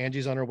right here,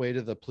 Angie's on her way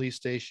to the police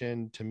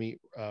station to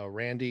meet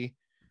Randy.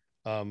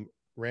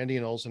 Randy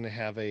and Olsen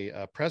have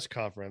a press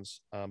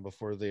conference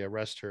before they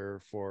arrest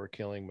her for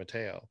killing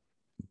Mateo.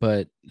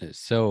 But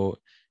so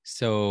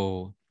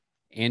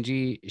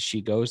Angie,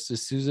 she goes to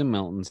Susan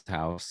Milton's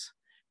house,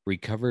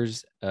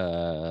 recovers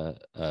a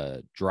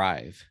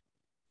drive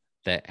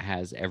that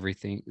has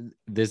everything.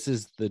 This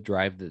is the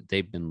drive that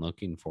they've been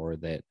looking for,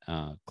 that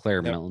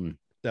Claire Milton.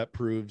 That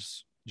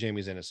proves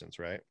Jamie's innocence,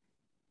 right?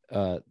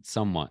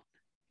 Somewhat.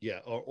 Yeah,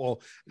 or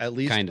at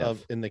least kind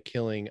of in the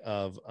killing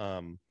of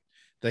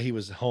that he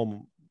was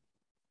home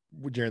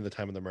during the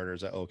time of the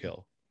murders at Oak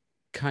Hill.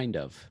 Kind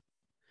of.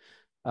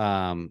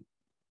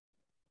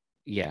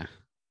 Yeah,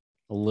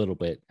 a little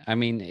bit. I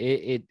mean,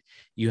 it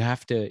you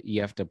have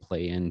to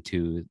play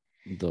into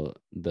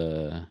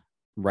the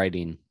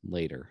writing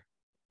later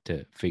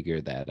to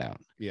figure that out.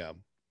 Yeah.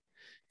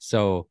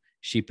 So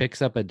she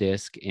picks up a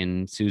disc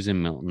in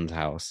Susan Milton's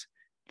house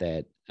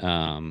that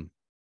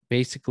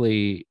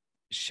basically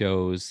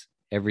shows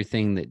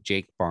everything that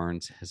Jake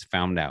Barnes has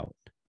found out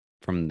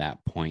from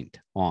that point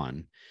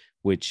on,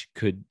 which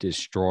could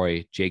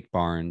destroy Jake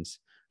Barnes.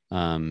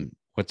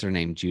 What's her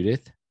name?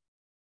 Judith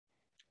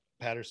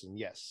Patterson.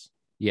 Yes.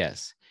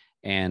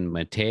 And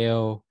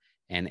Mateo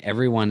and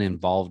everyone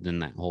involved in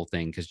that whole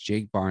thing, because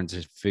Jake Barnes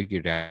has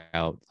figured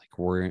out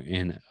we're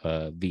in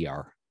a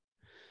VR.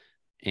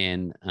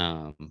 And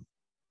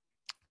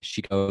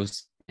she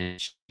goes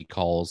and she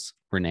calls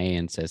Renee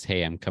and says,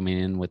 hey, I'm coming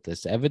in with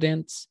this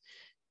evidence.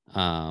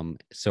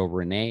 So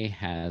Renee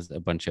has a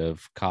bunch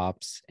of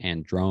cops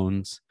and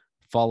drones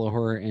follow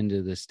her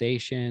into the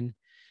station.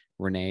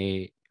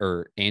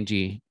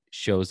 Angie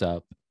shows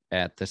up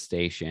at the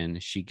station.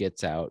 She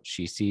gets out.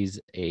 She sees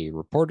a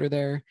reporter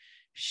there.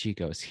 She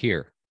goes,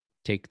 here,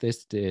 take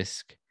this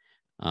disc.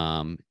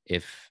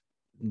 If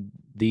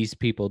these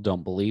people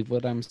don't believe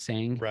what I'm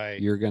saying,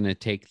 right, you're going to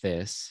take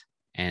this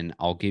and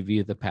I'll give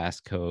you the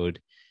passcode.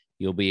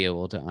 You'll be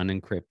able to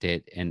unencrypt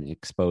it and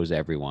expose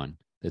everyone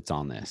that's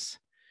on this.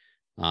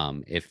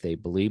 If they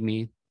believe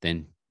me,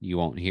 then you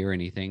won't hear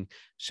anything.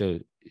 So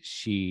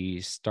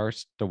she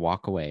starts to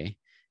walk away,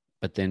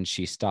 but then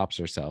she stops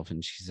herself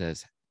and she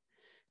says,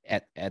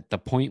 at the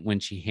point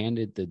when she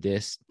handed the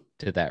disc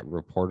to that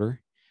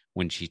reporter,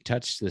 when she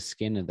touched the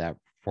skin of that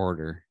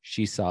reporter,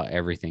 she saw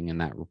everything in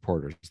that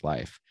reporter's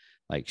life.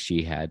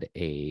 She had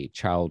a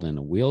child in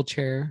a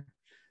wheelchair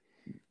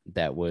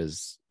that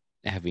was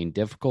having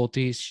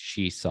difficulties.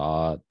 She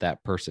saw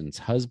that person's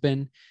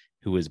husband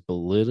who was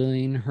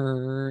belittling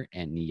her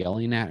and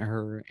yelling at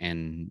her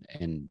and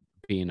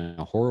being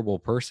a horrible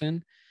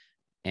person.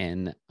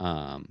 And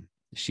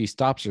she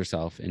stops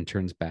herself and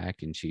turns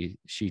back and she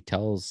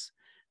tells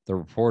the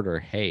reporter,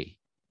 hey,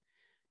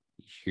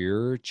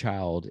 your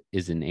child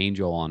is an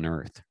angel on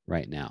earth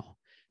right now.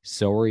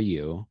 So are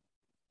you.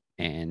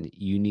 And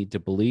you need to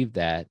believe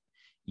that.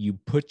 You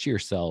put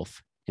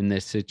yourself in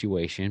this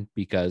situation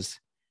because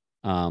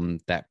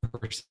that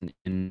person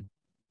in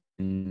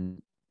the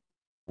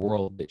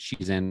world that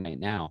she's in right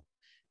now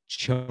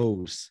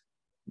chose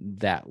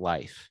that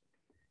life.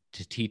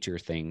 to teach her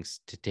things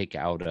to take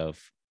out of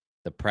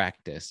the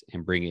practice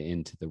and bring it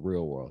into the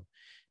real world.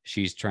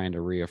 She's trying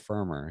to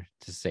reaffirm her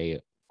to say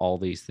all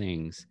these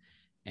things,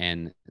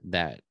 and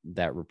that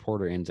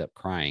reporter ends up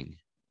crying.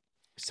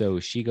 So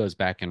she goes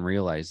back and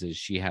realizes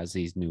she has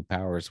these new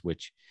powers,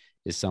 which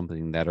is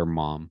something that her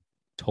mom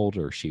told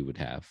her she would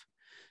have.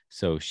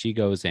 So she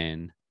goes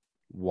in,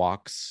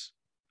 walks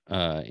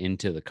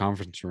into the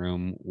conference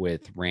room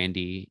with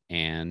Randy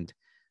and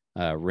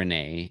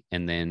Renee,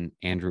 and then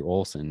Andrew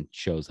Olson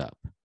shows up.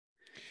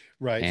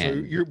 Right.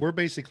 And so we're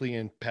basically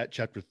in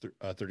chapter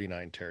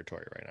 39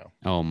 territory right now.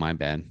 Oh, my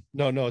bad.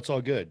 No, it's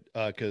all good.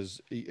 Because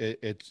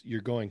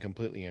you're going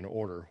completely in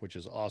order, which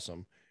is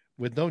awesome,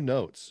 with no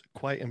notes.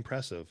 Quite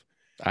impressive.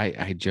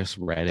 I just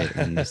read it,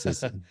 and this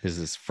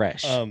is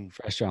fresh on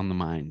the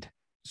mind.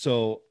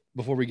 So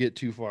before we get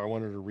too far, I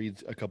wanted to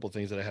read a couple of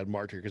things that I had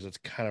marked here because it's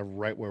kind of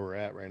right where we're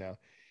at right now.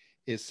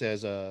 It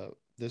says,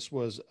 this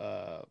was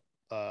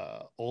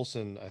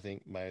Olson, I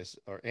think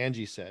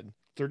Angie said,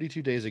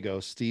 32 days ago,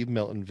 Steve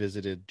Milton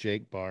visited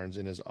Jake Barnes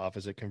in his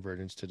office at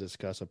Convergence to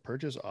discuss a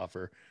purchase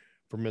offer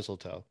for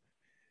Mistletoe,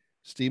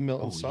 Steve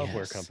Milton's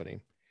software company.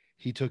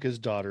 He took his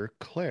daughter,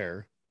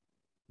 Claire,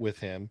 with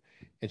him,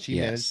 and she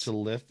managed to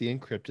lift the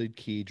encrypted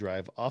key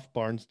drive off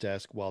Barnes'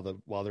 desk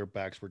while their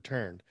backs were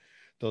turned.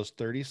 Those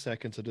 30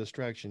 seconds of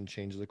distraction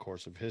changed the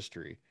course of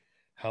history.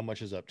 How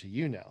much is up to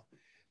you now?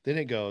 Then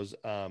it goes,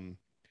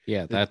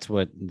 that's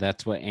what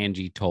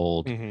Angie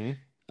told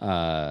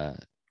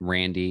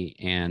Randy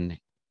and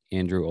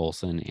Andrew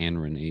Olson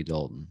and Renee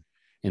Dalton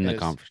in the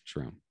conference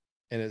room.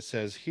 And it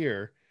says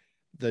here,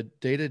 the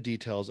data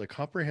details a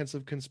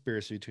comprehensive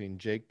conspiracy between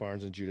Jake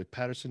Barnes and Judith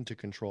Patterson to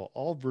control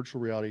all virtual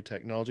reality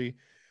technology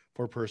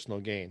for personal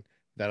gain.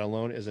 That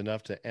alone is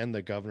enough to end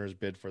the governor's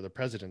bid for the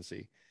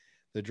presidency.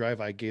 The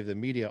drive I gave the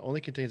media only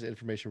contains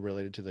information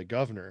related to the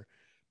governor,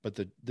 but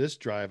this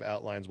drive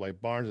outlines why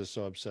Barnes is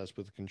so obsessed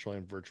with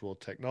controlling virtual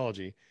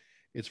technology.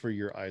 It's for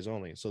your eyes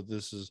only. So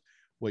this is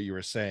what you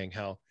were saying,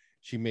 how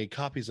she made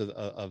copies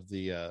of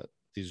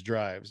these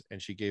drives,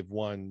 and she gave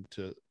one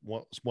to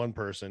one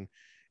person,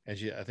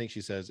 and I think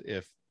she says,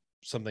 if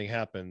something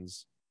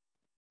happens,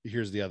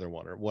 here's the other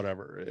one, or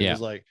whatever. It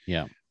was like,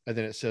 and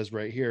then it says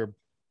right here,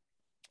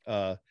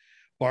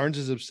 Barnes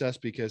is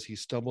obsessed because he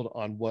stumbled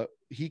on what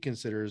he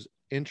considers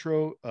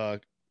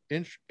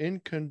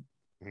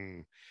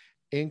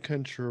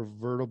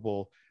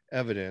incontrovertible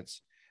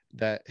evidence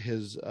that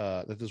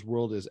this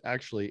world is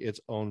actually its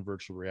own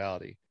virtual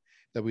reality,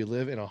 that we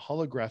live in a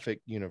holographic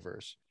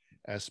universe,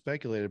 as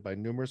speculated by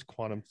numerous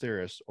quantum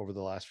theorists over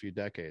the last few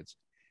decades.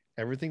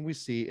 Everything we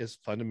see is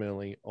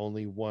fundamentally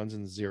only ones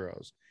and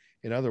zeros.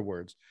 In other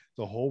words,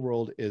 the whole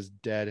world is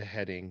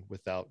deadheading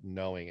without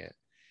knowing it.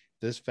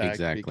 This fact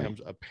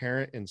becomes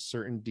apparent in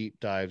certain deep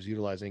dives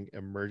utilizing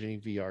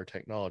emerging VR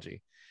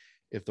technology.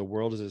 If the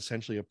world is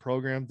essentially a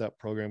program, that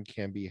program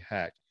can be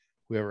hacked.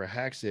 Whoever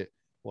hacks it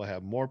will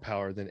have more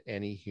power than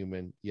any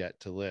human yet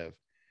to live.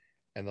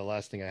 And the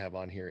last thing I have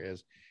on here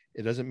is,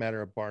 it doesn't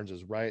matter if Barnes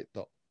is right.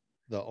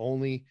 The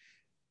only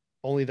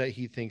that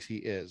he thinks he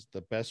is.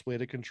 The best way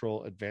to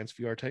control advanced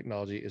VR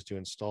technology is to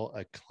install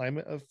a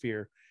climate of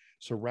fear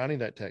surrounding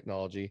that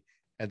technology,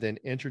 and then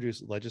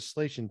introduce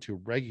legislation to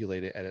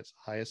regulate it at its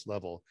highest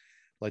level,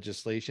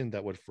 legislation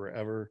that would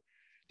favor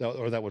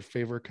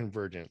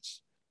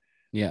convergence.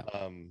 Yeah.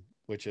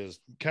 Which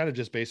is kind of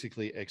just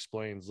basically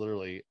explains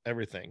literally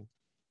everything.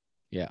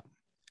 Yeah.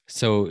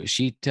 So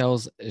she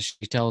tells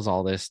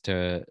all this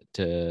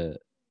to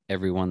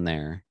everyone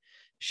there.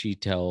 She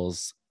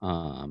tells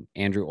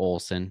Andrew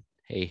Olson,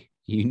 hey,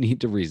 you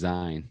need to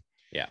resign.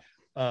 Yeah.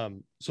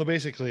 So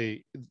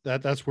basically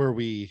that's where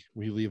we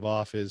leave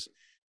off, is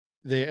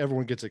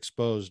everyone gets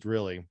exposed,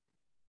 really.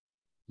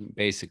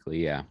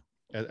 Basically, yeah.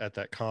 At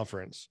that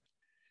conference.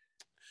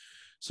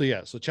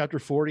 So so chapter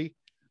 40.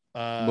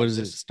 What does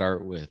it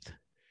start with?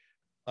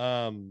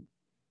 I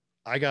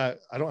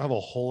don't have a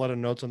whole lot of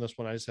notes on this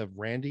one. I just have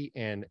Randy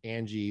and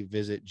Angie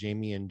visit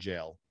Jamie in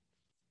jail.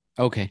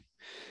 Okay.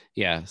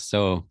 Yeah.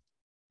 So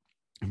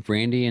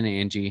Randy and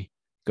Angie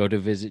go to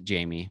visit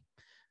Jamie.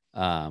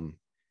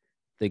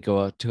 They go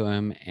up to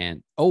him,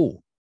 and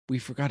we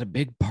forgot a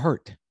big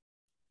part.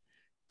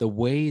 The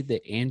way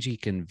that Angie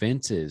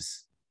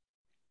convinces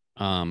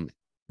Randy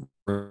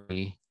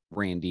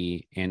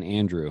and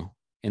Andrew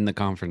in the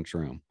conference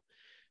room.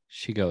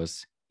 She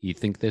goes, you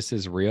think this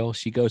is real?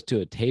 She goes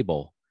to a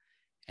table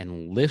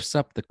and lifts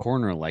up the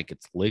corner like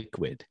it's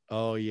liquid.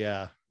 Oh,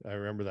 yeah. I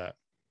remember that.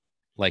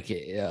 Like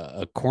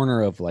a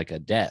corner of like a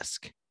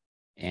desk,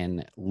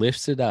 and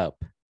lifts it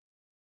up,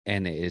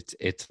 and it's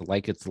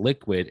like it's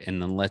liquid,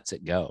 and then lets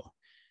it go.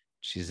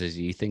 She says,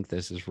 you think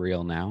this is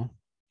real now?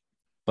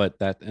 But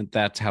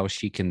that's how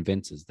she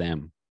convinces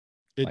them.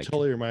 It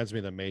totally reminds me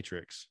of the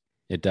Matrix.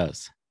 It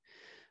does.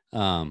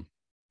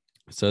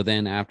 So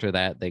then after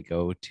that, they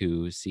go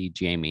to see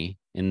Jamie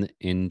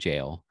in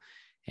jail,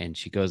 and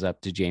she goes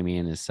up to Jamie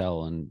in his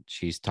cell, and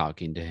she's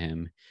talking to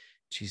him.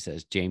 She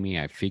says, Jamie,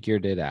 I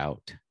figured it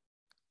out.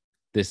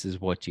 This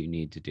is what you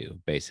need to do,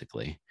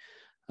 basically.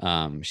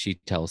 She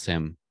tells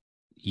him,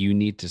 you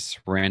need to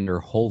surrender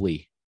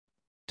wholly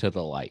to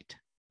the light.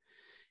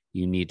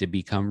 You need to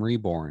become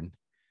reborn.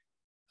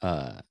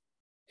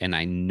 And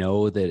I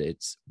know that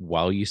it's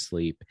while you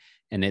sleep.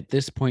 And at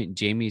this point,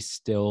 Jamie's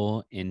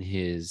still in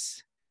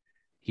his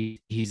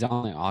he's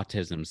on the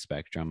autism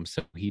spectrum,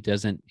 so he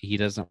doesn't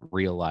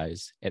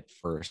realize at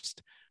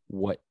first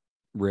what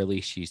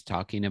really she's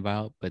talking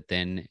about, but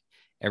then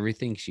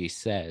everything she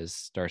says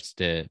starts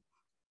to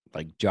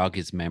like jog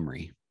his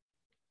memory.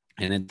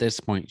 And at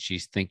this point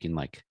she's thinking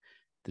like,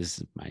 this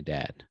is my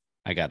dad,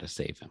 I gotta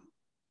save him,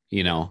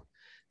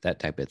 that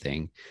type of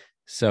thing.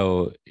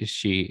 So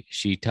she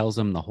tells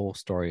him the whole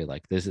story,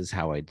 like, this is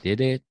how I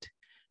did it,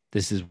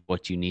 this is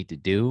what you need to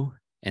do.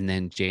 And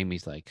then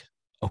Jamie's like,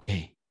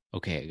 okay,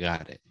 I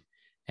got it.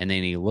 And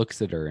then he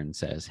looks at her and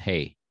says,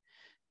 hey,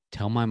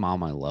 tell my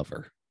mom I love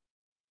her.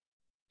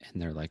 And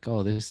they're like,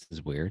 oh, this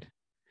is weird.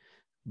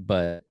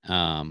 But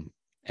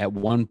at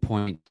one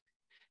point,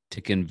 to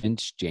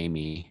convince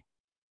Jamie,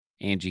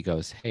 Angie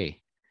goes,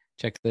 hey,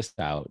 check this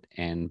out,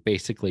 and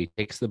basically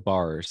takes the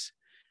bars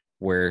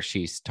where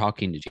she's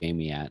talking to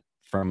Jamie at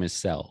from his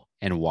cell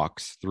and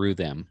walks through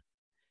them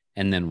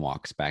and then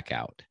walks back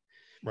out.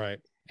 Right.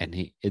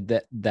 And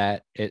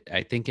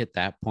I think at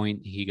that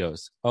point he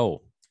goes,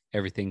 oh,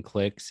 everything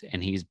clicks,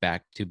 and he's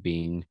back to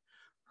being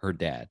her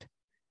dad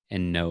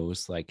and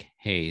knows like,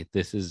 hey,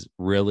 this is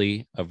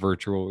really a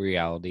virtual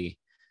reality.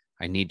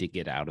 I need to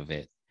get out of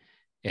it.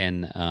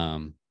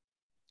 And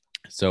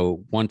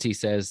so once he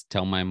says,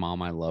 tell my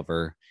mom I love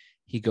her,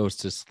 he goes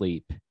to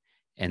sleep.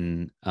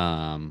 And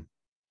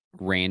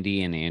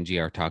Randy and Angie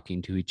are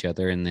talking to each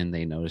other, and then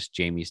they notice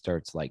Jamie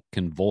starts like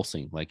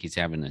convulsing, like he's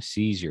having a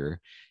seizure.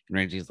 And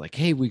Randy's like,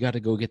 hey, we got to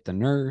go get the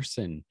nurse.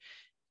 And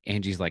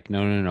Angie's like,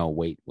 no,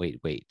 wait.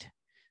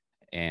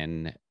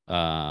 And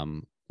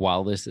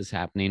while this is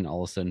happening,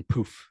 all of a sudden,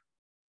 poof,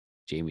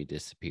 Jamie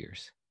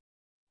disappears.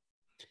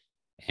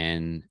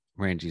 And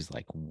Randy's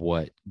like,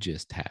 what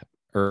just happened?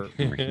 Or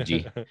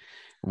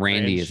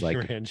Randy is like,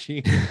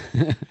 Randy.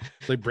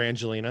 It's like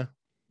Brangelina.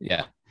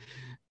 Yeah.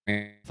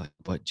 Like,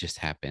 what just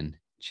happened?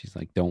 She's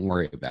like, don't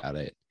worry about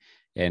it.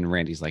 And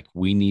Randy's like,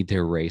 we need to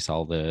erase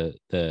all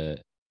the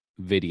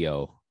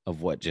video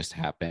of what just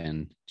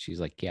happened. She's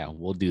like, yeah,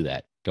 we'll do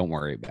that, don't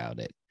worry about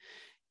it.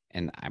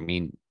 And I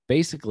mean,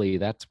 basically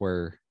that's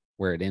where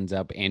it ends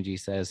up. Angie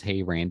says,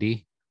 hey,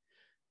 Randy,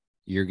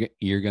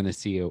 you're gonna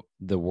see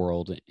the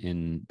world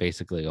in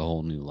basically a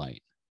whole new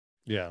light.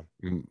 Yeah,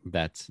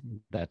 that's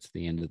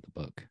the end of the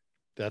book.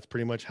 That's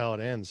pretty much how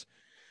it ends.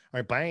 All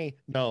right, bye.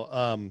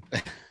 No,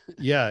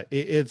 yeah,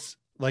 it's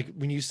like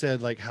when you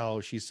said like how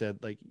she said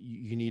like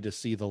you need to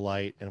see the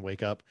light and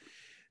wake up.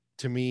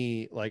 To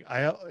me, like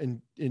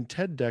in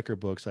Ted Dekker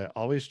books, I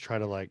always try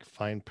to like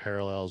find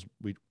parallels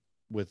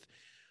with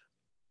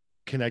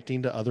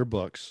connecting to other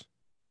books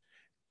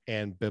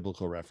and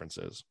biblical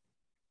references.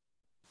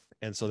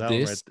 And so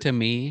that to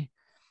me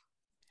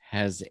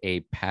has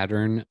a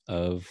pattern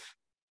of,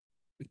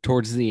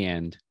 towards the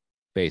end,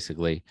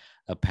 basically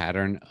a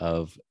pattern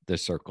of the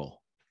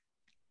circle.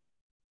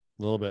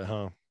 A little bit,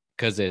 huh?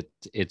 Because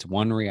it's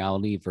one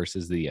reality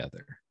versus the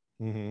other.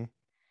 Mm-hmm.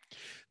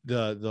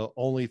 The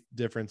only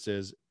difference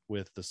is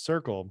with the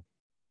circle,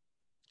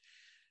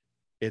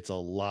 it's a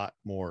lot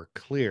more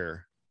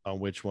clear on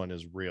which one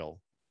is real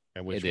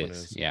and which one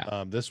is.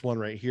 Yeah. This one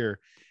right here,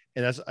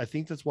 and I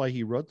think that's why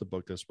he wrote the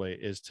book this way,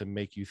 is to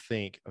make you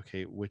think,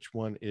 okay, which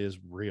one is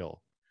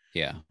real?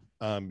 Yeah.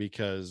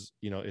 Because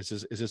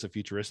is this a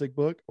futuristic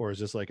book, or is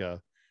this like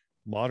a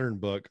modern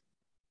book?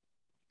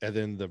 And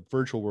then the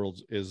virtual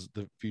world is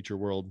the future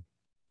world.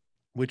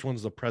 Which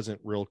one's the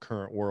present, real,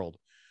 current world?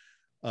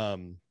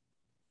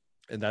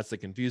 And that's the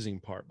confusing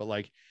part. But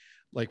like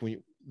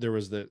when there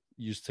was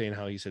you saying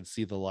how he said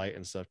see the light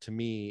and stuff, to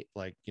me,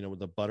 like, with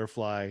the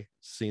butterfly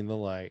seeing the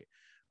light,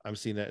 I'm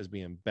seeing that as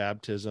being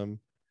baptism.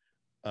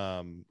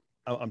 I'm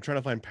trying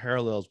to find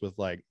parallels with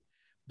like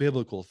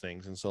biblical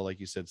things. And so like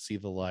you said, see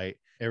the light,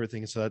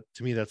 everything. So that,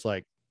 to me, that's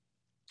like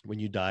when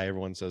you die,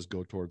 everyone says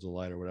go towards the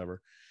light or whatever.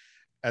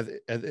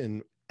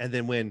 And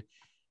then when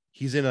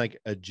he's in like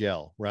a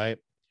jail, right?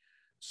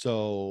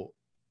 So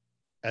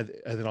and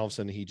then all of a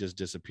sudden he just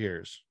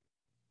disappears,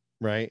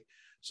 right?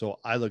 So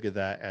I look at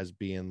that as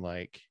being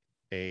like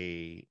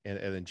and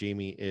then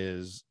Jamie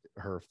is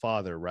her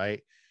father,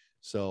 right?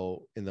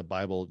 So in the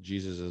Bible,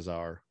 Jesus is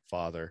our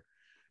father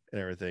and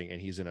everything,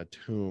 and he's in a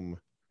tomb,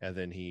 and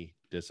then he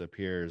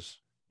disappears,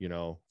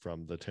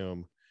 from the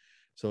tomb.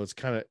 So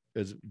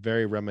it's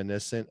very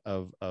reminiscent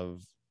of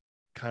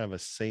kind of a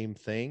same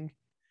thing.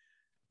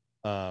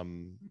 I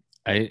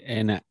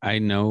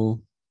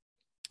know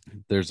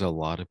there's a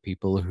lot of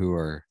people who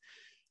are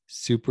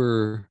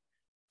super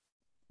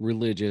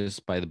religious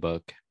by the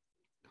book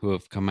who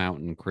have come out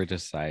and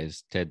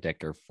criticized Ted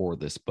Dekker for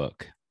this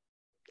book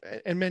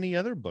and many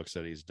other books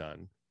that he's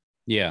done.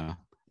 Yeah,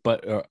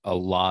 but a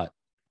lot.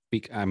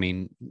 I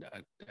mean,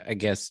 I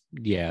guess,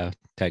 yeah,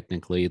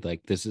 technically,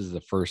 like, this is the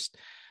first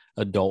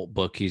adult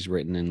book he's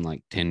written in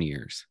like 10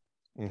 years.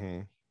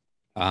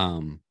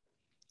 Mm-hmm.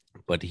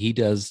 But he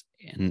does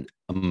an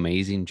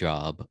amazing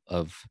job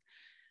of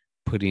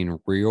putting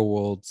real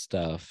world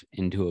stuff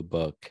into a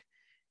book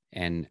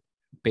and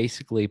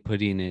basically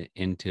putting it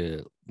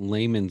into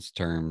layman's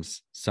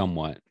terms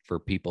somewhat for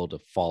people to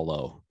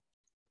follow,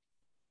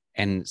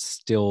 and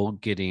still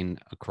getting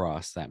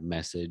across that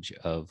message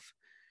of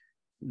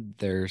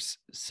there's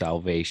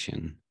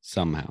salvation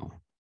somehow.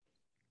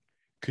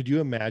 Could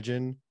you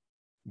imagine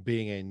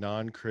being a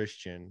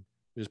non-Christian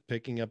just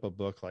picking up a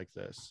book like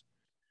this,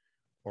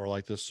 or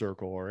like The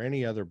Circle, or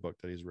any other book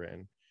that he's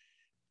written,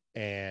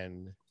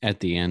 and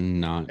at the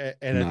end not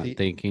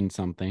thinking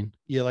something?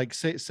 Yeah, like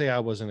say I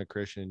wasn't a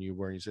Christian and you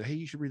were, and you said, hey,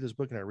 you should read this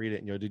book, and I read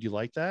it, and did you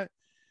like that?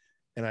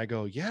 And I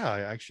go, yeah, I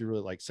actually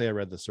really like, say I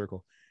read The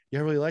Circle. Yeah,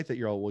 I really like that.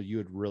 You're all, well, you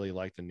would really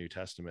like the New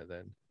Testament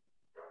then.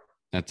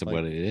 That's like,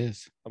 what it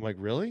is. I'm like,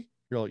 really?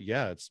 You're like,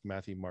 yeah, it's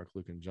Matthew, Mark,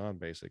 Luke, and John,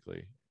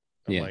 basically.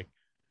 I'm like,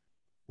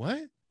 what?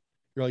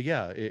 You're like,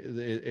 yeah,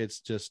 it's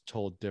just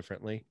told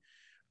differently,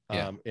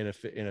 in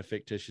a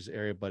fictitious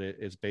area, but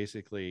it's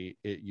basically,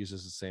 it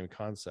uses the same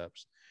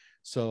concepts.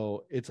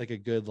 So it's like a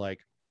good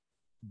like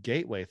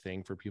gateway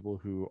thing for people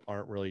who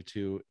aren't really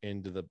too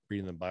into the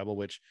reading the Bible,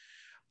 which,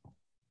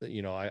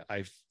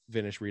 I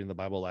finished reading the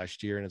Bible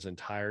last year in its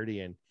entirety.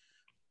 And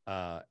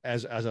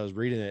as I was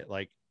reading it,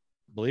 like,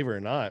 believe it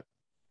or not,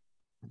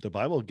 the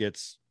Bible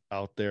gets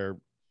out there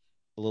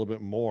a little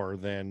bit more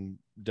than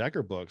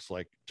Decker books.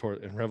 Like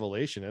in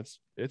Revelation,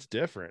 it's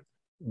different.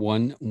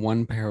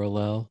 One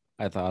parallel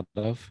I thought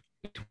of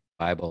between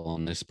the Bible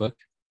and this book,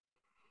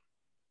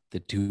 the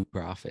two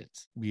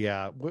prophets.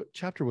 Yeah, what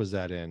chapter was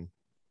that in?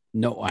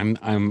 No,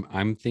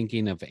 I'm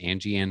thinking of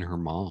Angie and her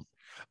mom.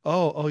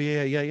 Oh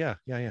yeah.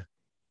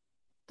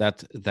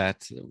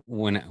 That's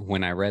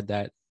when I read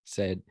that,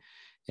 said,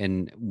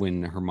 and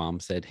when her mom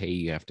said, hey,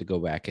 you have to go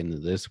back into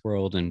this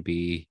world and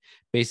be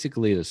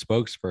basically the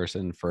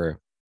spokesperson for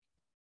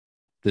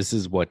this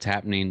is what's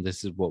happening,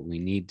 this is what we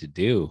need to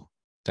do,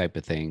 type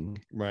of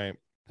thing. Right.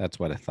 That's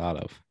what I thought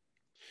of.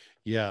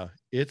 Yeah,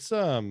 it's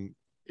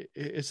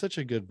such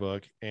a good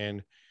book.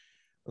 And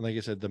like I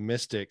said, the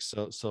mystics.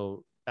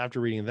 So after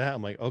reading that,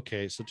 I'm like,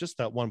 okay, so just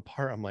that one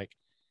part, I'm like,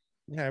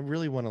 yeah, I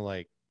really want to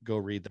like go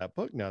read that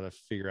book now to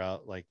figure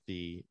out like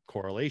the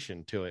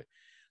correlation to it,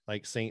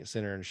 like Saint,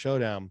 Sinner, and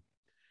Showdown.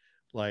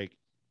 Like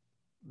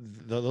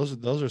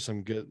those are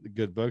some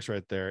good books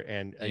right there.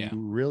 And you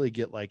really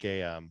get like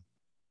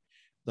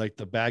like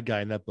the bad guy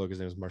in that book, his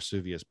name is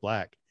Marsuvius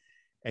Black,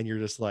 and you're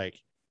just like,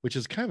 which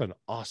is kind of an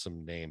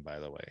awesome name, by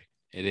the way.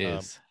 It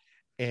is.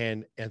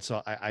 And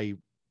so I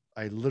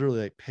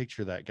literally like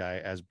picture that guy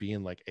as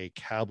being like a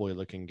cowboy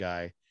looking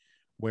guy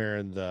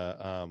wearing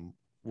the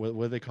what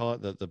do they call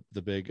it,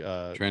 the big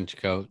trench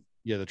coat.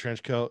 Yeah, the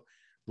trench coat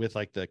with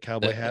like the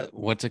cowboy hat.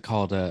 What's it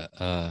called?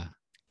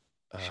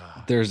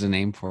 There's a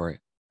name for it.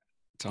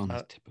 It's on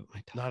the tip of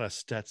my tongue. Not a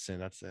Stetson.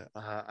 That's it.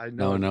 I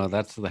know. No,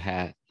 that's the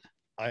hat.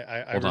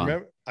 I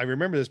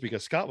remember this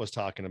because Scott was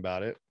talking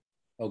about it.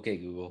 Okay,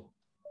 Google.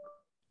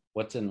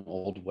 What's an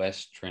Old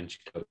West trench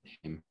coat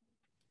name?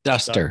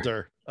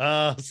 Duster.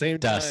 Same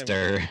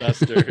Duster.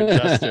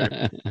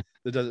 Time.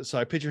 Duster. So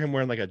I picture him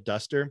wearing like a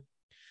duster.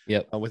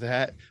 Yep. With a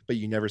hat, but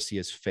you never see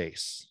his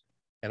face.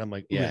 And I'm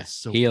like, yeah, it's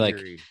so he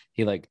eerie.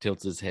 He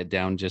tilts his head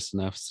down just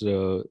enough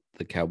so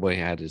the cowboy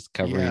hat is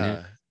covering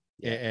it.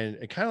 Yeah.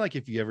 And kind of like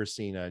if you ever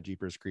seen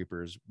Jeepers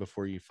Creepers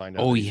before you find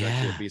out he's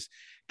actually a beast,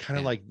 kind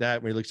of like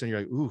that, when he looks down, you're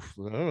like, oof,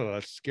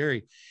 that's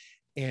scary.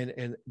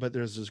 But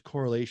there's these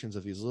correlations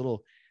of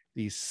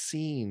these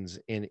scenes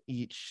in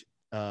each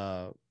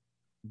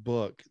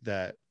book,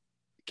 that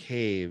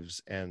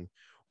caves and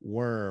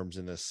worms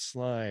and the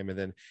slime, and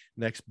then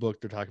next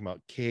book they're talking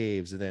about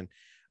caves, and then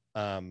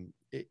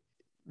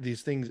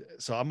these things.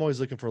 So I'm always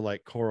looking for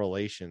like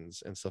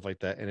correlations and stuff like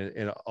that, and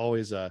it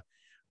always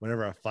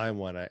whenever I find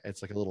one,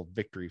 it's like a little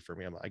victory for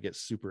me. I get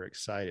super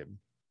excited.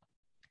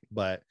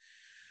 But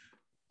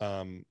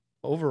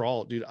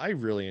overall, dude, I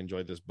really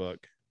enjoyed this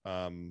book.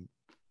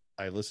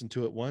 I listened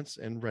to it once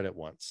and read it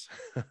once.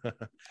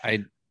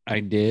 I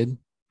did.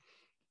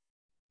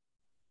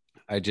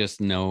 I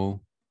just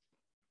know,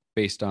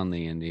 based on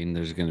the ending,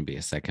 there's going to be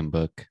a second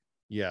book.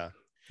 Yeah.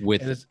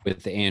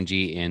 With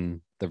Angie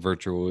in the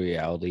virtual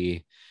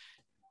reality,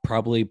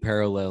 probably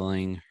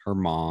paralleling her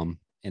mom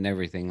and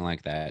everything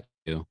like that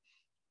too.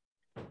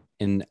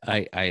 And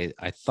I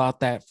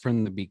thought that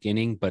from the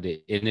beginning, but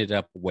it ended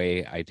up a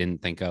way I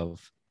didn't think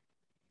of.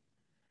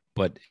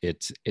 But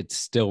it's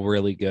still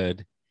really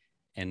good,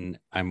 and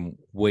I'm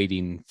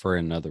waiting for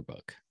another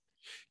book.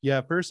 Yeah,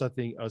 at first I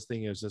was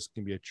thinking it was just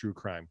gonna be a true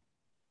crime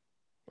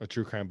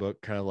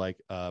book, kind of like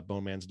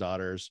Bone Man's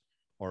Daughters,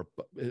 or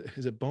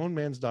is it Bone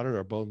Man's Daughter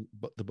or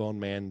the Bone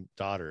Man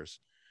Daughters?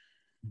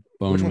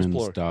 Bone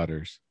Man's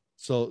Daughters.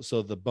 So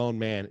the Bone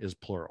Man is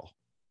plural.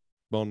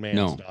 Bone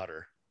Man's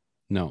daughter.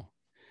 No.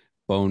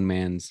 Bone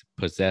Man's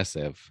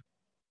possessive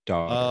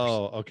daughters.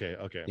 Oh, okay.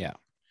 Yeah.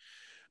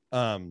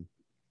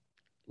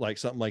 Like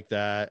something like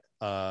that,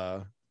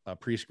 a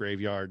priest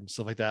graveyard and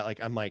stuff like that.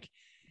 Like I'm like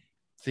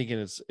thinking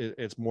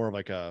it's more of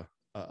like a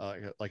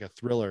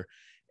thriller.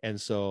 And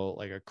so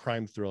like a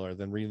crime thriller,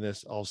 then reading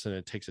this, all of a sudden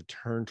it takes a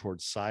turn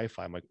towards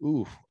sci-fi. I'm like,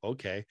 ooh,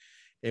 okay.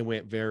 It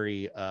went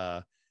very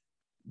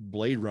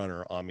Blade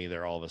Runner on me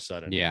there all of a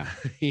sudden. Yeah.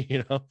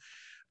 You know,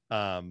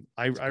 I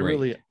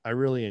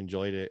really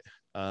enjoyed it.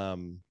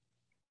 And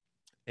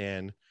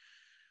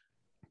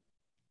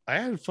I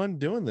had fun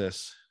doing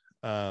this.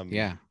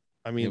 Yeah.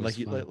 I mean, like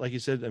you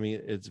said, I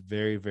mean, it's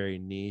very, very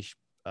niche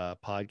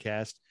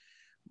podcast.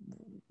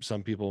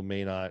 Some people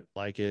may not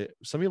like it.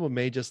 Some people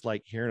may just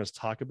like hearing us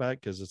talk about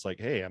it because it's like,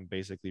 hey, I'm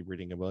basically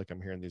reading a book.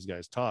 I'm hearing these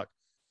guys talk,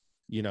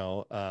 you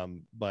know.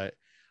 But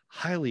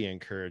highly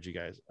encourage you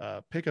guys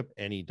pick up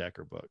any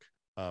Decker book.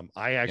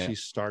 I actually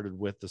started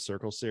with the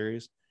Circle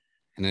series,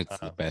 and it's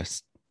the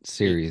best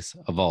series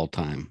of all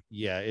time.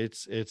 Yeah,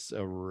 it's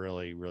a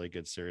really, really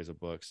good series of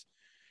books.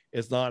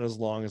 It's not as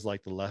long as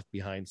like the Left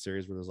Behind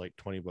series where there's like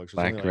 20 books.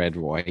 Black, like, red,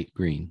 white,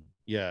 green.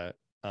 Yeah.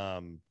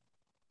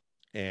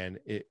 And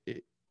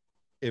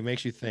it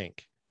makes you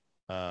think.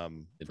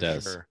 It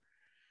does. Sure.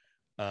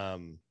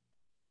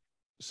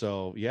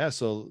 So yeah,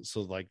 so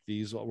like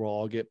these will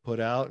all get put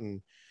out,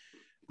 and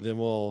then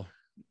we'll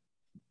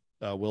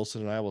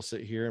Wilson and I will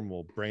sit here and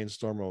we'll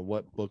brainstorm on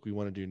what book we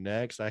want to do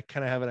next. I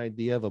kind of have an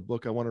idea of a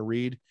book I want to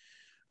read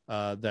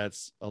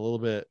that's a little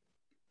bit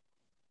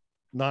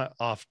not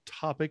off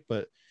topic,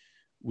 but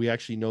we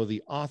actually know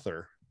the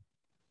author,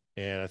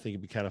 and I think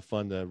it'd be kind of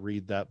fun to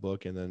read that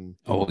book, and then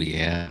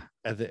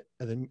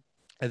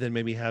and then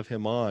maybe have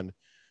him on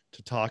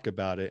to talk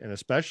about it. And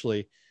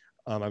especially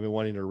I've been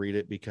wanting to read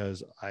it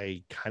because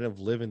I kind of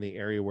live in the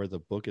area where the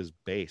book is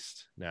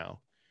based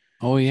now.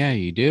 Oh yeah,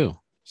 you do.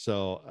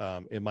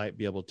 So it might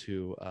be able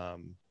to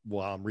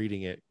while I'm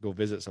reading it, go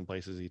visit some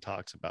places he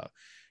talks about,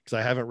 because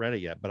I haven't read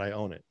it yet, but I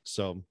own it.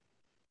 So,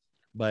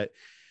 but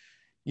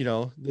you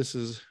know, this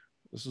is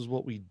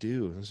what we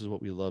do. This is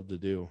what we love to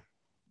do.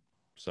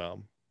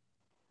 So,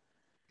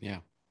 yeah.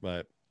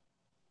 But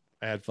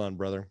I had fun,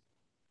 brother.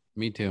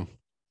 Me too.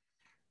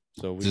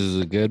 So this is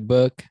a good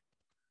book.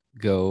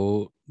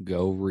 Go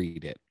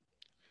read it.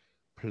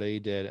 Play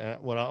Dead.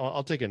 Well,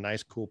 I'll take a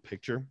nice, cool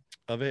picture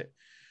of it,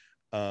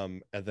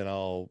 and then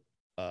I'll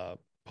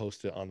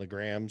post it on the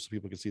gram so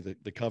people can see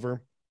the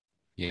cover.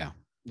 Yeah,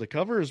 the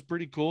cover is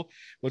pretty cool.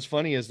 What's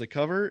funny is the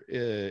cover.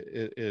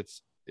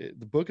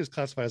 The book is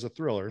classified as a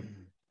thriller,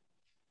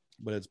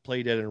 but it's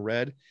Play Dead in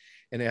red,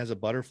 and it has a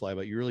butterfly,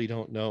 but you really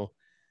don't know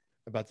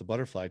about the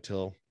butterfly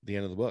till the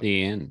end of the book.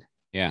 The end.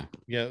 Yeah.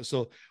 Yeah.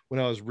 So when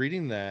I was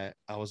reading that,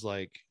 I was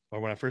like, or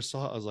when I first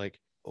saw it, I was like,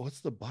 oh, what's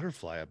the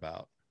butterfly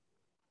about?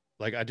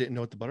 Like, I didn't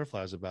know what the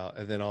butterfly was about.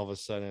 And then all of a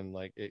sudden,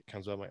 like, it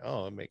comes up, I'm like,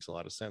 oh, it makes a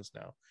lot of sense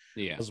now.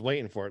 Yeah. I was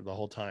waiting for it the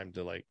whole time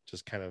to like,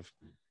 just kind of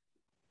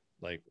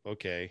like,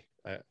 okay,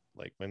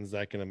 like, when's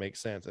that going to make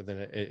sense? And then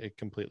it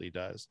completely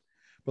does.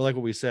 But like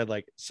what we said,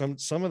 like some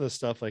of the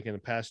stuff, like in the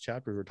past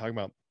chapters we're talking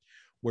about,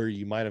 where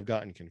you might have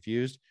gotten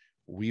confused,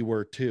 we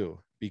were too,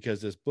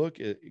 because this book,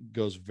 it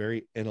goes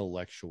very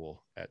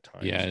intellectual at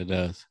times. Yeah, it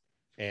does.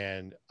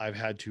 And I've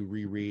had to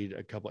reread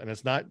a couple, and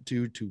it's not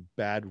due to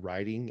bad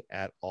writing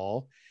at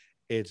all.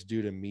 It's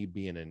due to me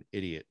being an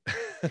idiot.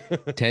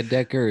 Ted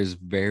Decker is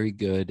very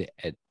good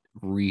at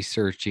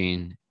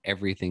researching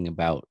everything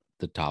about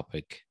the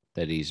topic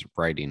that he's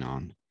writing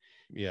on.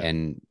 Yeah.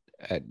 And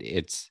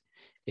it's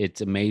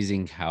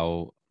amazing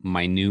how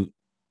minute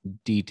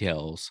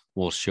details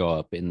will show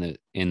up in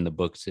the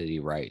books that he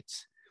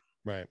writes.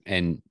 Right.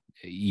 And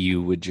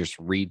you would just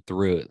read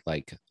through it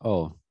like,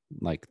 oh,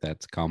 like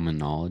that's common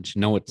knowledge.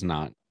 No, it's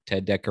not.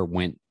 Ted Decker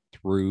went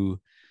through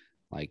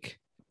like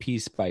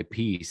piece by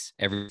piece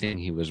everything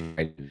he was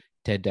writing.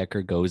 Ted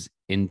Decker goes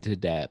into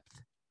depth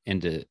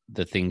into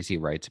the things he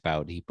writes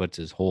about. He puts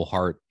his whole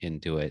heart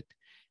into it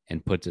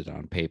and puts it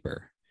on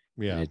paper.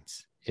 Yeah. And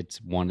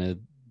it's one of,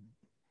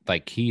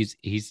 like, he's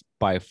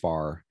by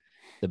far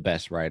the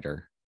best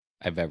writer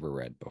I've ever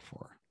read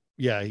before.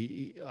 Yeah,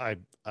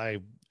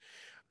 I've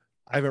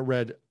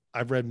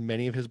read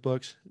many of his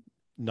books,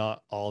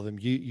 not all of them.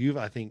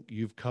 I think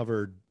you've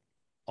covered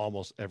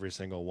almost every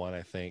single one,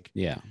 I think.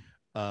 Yeah.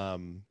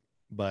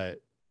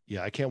 But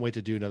yeah, I can't wait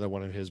to do another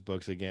one of his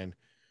books again.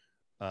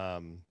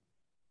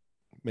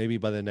 Maybe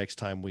by the next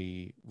time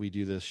we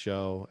do this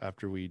show,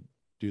 after we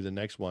do the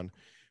next one,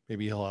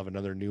 maybe he'll have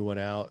another new one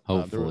out.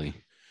 Hopefully.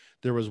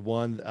 There was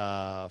one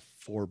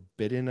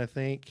Forbidden, I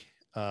think,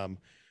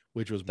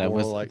 which was that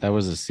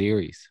was a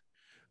series.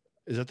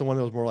 Is that the one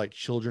that was more like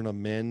Children of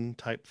Men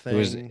type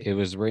thing? It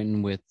was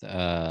written with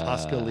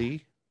Tosca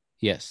Lee.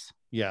 Yes.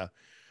 Yeah.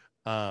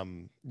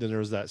 Then there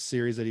was that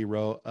series that he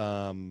wrote.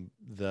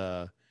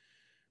 The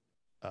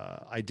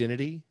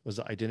Identity, was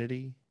it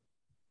Identity?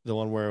 The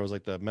one where it was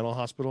like the mental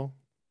hospital?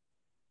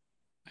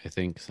 I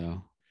think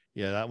so.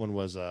 Yeah, that one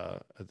was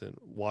the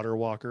Water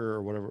Walker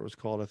or whatever it was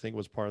called, I think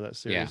was part of that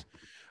series.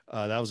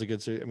 Yeah. That was a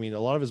good series. I mean, a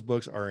lot of his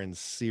books are in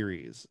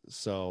series.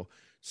 So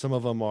some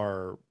of them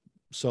are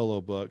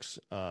solo books,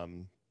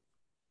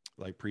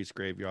 like Priest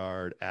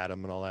Graveyard,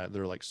 Adam, and all that.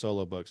 They're like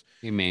solo books.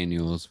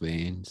 Emmanuel's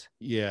Veins.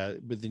 Yeah,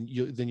 but then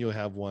you'll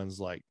have ones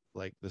like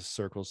the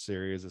Circle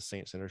series, the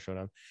Saint Center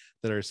Showdown,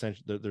 that are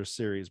essentially they're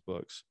series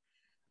books.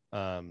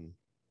 But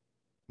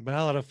I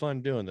had a lot of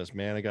fun doing this,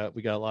 man.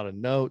 We got a lot of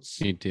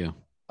notes. Me too.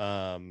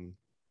 I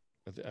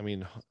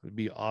mean, it'd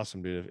be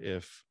awesome, dude,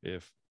 if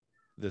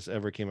this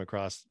ever came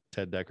across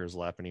Ted Decker's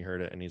lap and he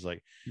heard it and he's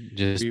like,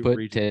 just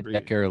put Ted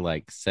Decker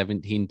like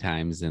 17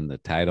 times in the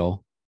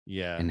title,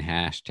 and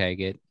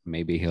hashtag it.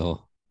 Maybe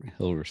he'll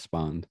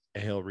respond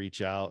and he'll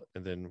reach out,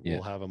 and then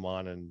we'll have him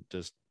on, and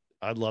just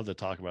I'd love to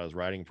talk about his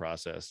writing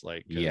process,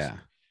 like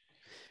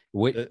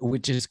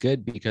which is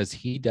good because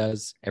he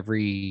does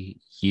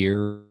every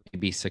year,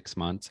 maybe 6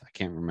 months, I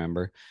can't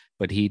remember,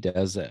 but he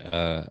does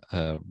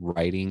a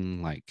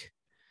writing like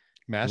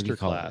master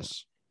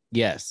class.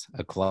 Yes,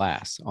 a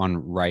class on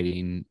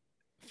writing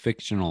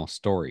fictional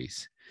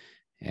stories.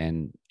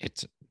 And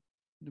it's,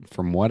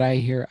 from what I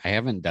hear, I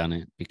haven't done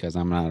it because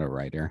I'm not a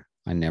writer.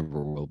 I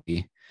never will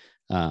be.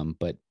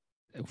 But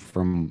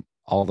from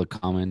all the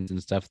comments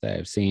and stuff that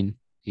I've seen,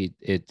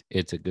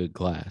 it's a good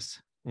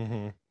class.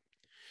 Mm-hmm.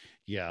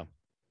 Yeah.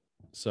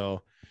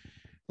 So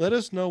let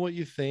us know what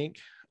you think.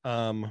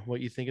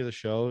 What you think of the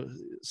show.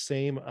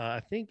 Same.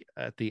 I think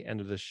at the end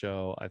of the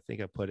show, I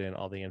think I put in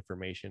all the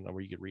information on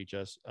where you could reach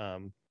us.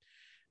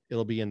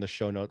 It'll be in the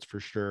show notes for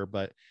sure.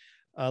 But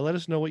let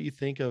us know what you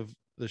think of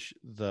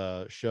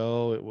the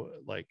show.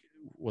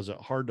 Was it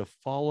hard to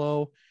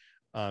follow?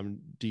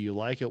 Do you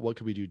like it? What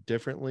could we do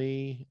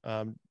differently?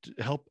 To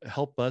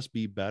help us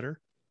be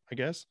better, I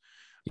guess.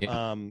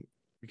 Yeah.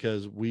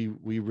 Because we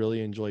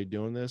really enjoy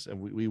doing this, and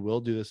we will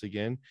do this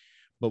again.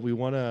 But we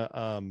want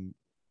to.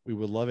 We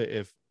would love it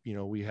if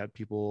we had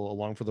people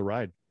along for the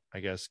ride. I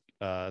guess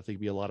I think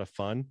it'd be a lot of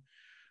fun.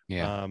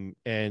 Yeah.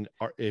 And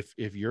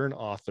if you're an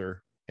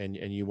author and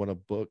you want a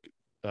book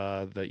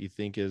that you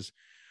think is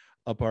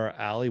up our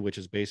alley, which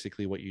is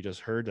basically what you just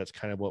heard, that's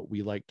kind of what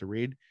we like to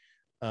read,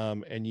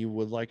 and you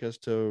would like us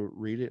to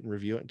read it and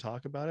review it and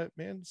talk about it,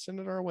 man, send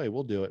it our way.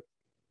 We'll do it.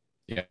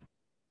 Yeah,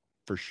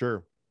 for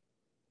sure.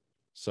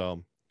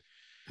 So,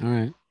 all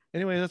right.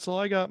 Anyway, that's all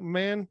I got,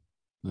 man.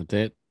 That's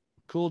it.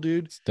 Cool,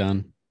 dude. It's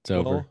done. It's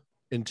over.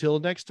 Until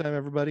next time,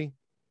 everybody.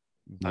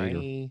 Bye.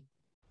 Later.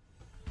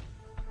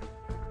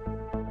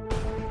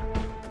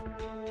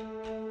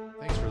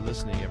 Thanks for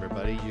listening,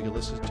 everybody. You can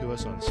listen to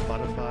us on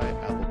Spotify,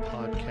 Apple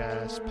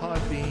Podcasts,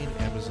 Podbean,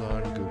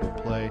 Amazon, Google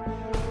Play,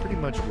 pretty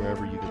much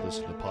wherever you can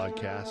listen to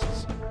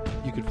podcasts.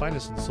 You can find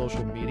us on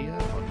social media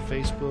on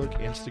Facebook,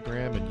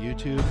 Instagram, and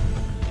YouTube.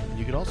 And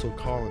you can also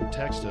call and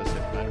text us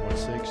at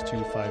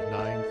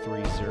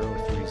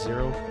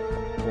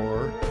 916-259-3030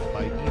 or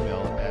by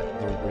email at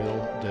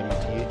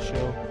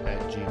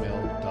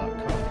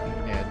therealwthshow@gmail.com.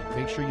 And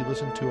make sure you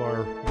listen to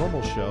our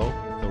normal show,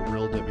 The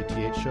Real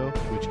WTH Show,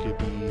 which could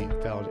be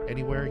found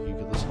anywhere you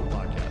can listen to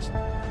podcasts.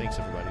 Thanks,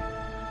 everybody.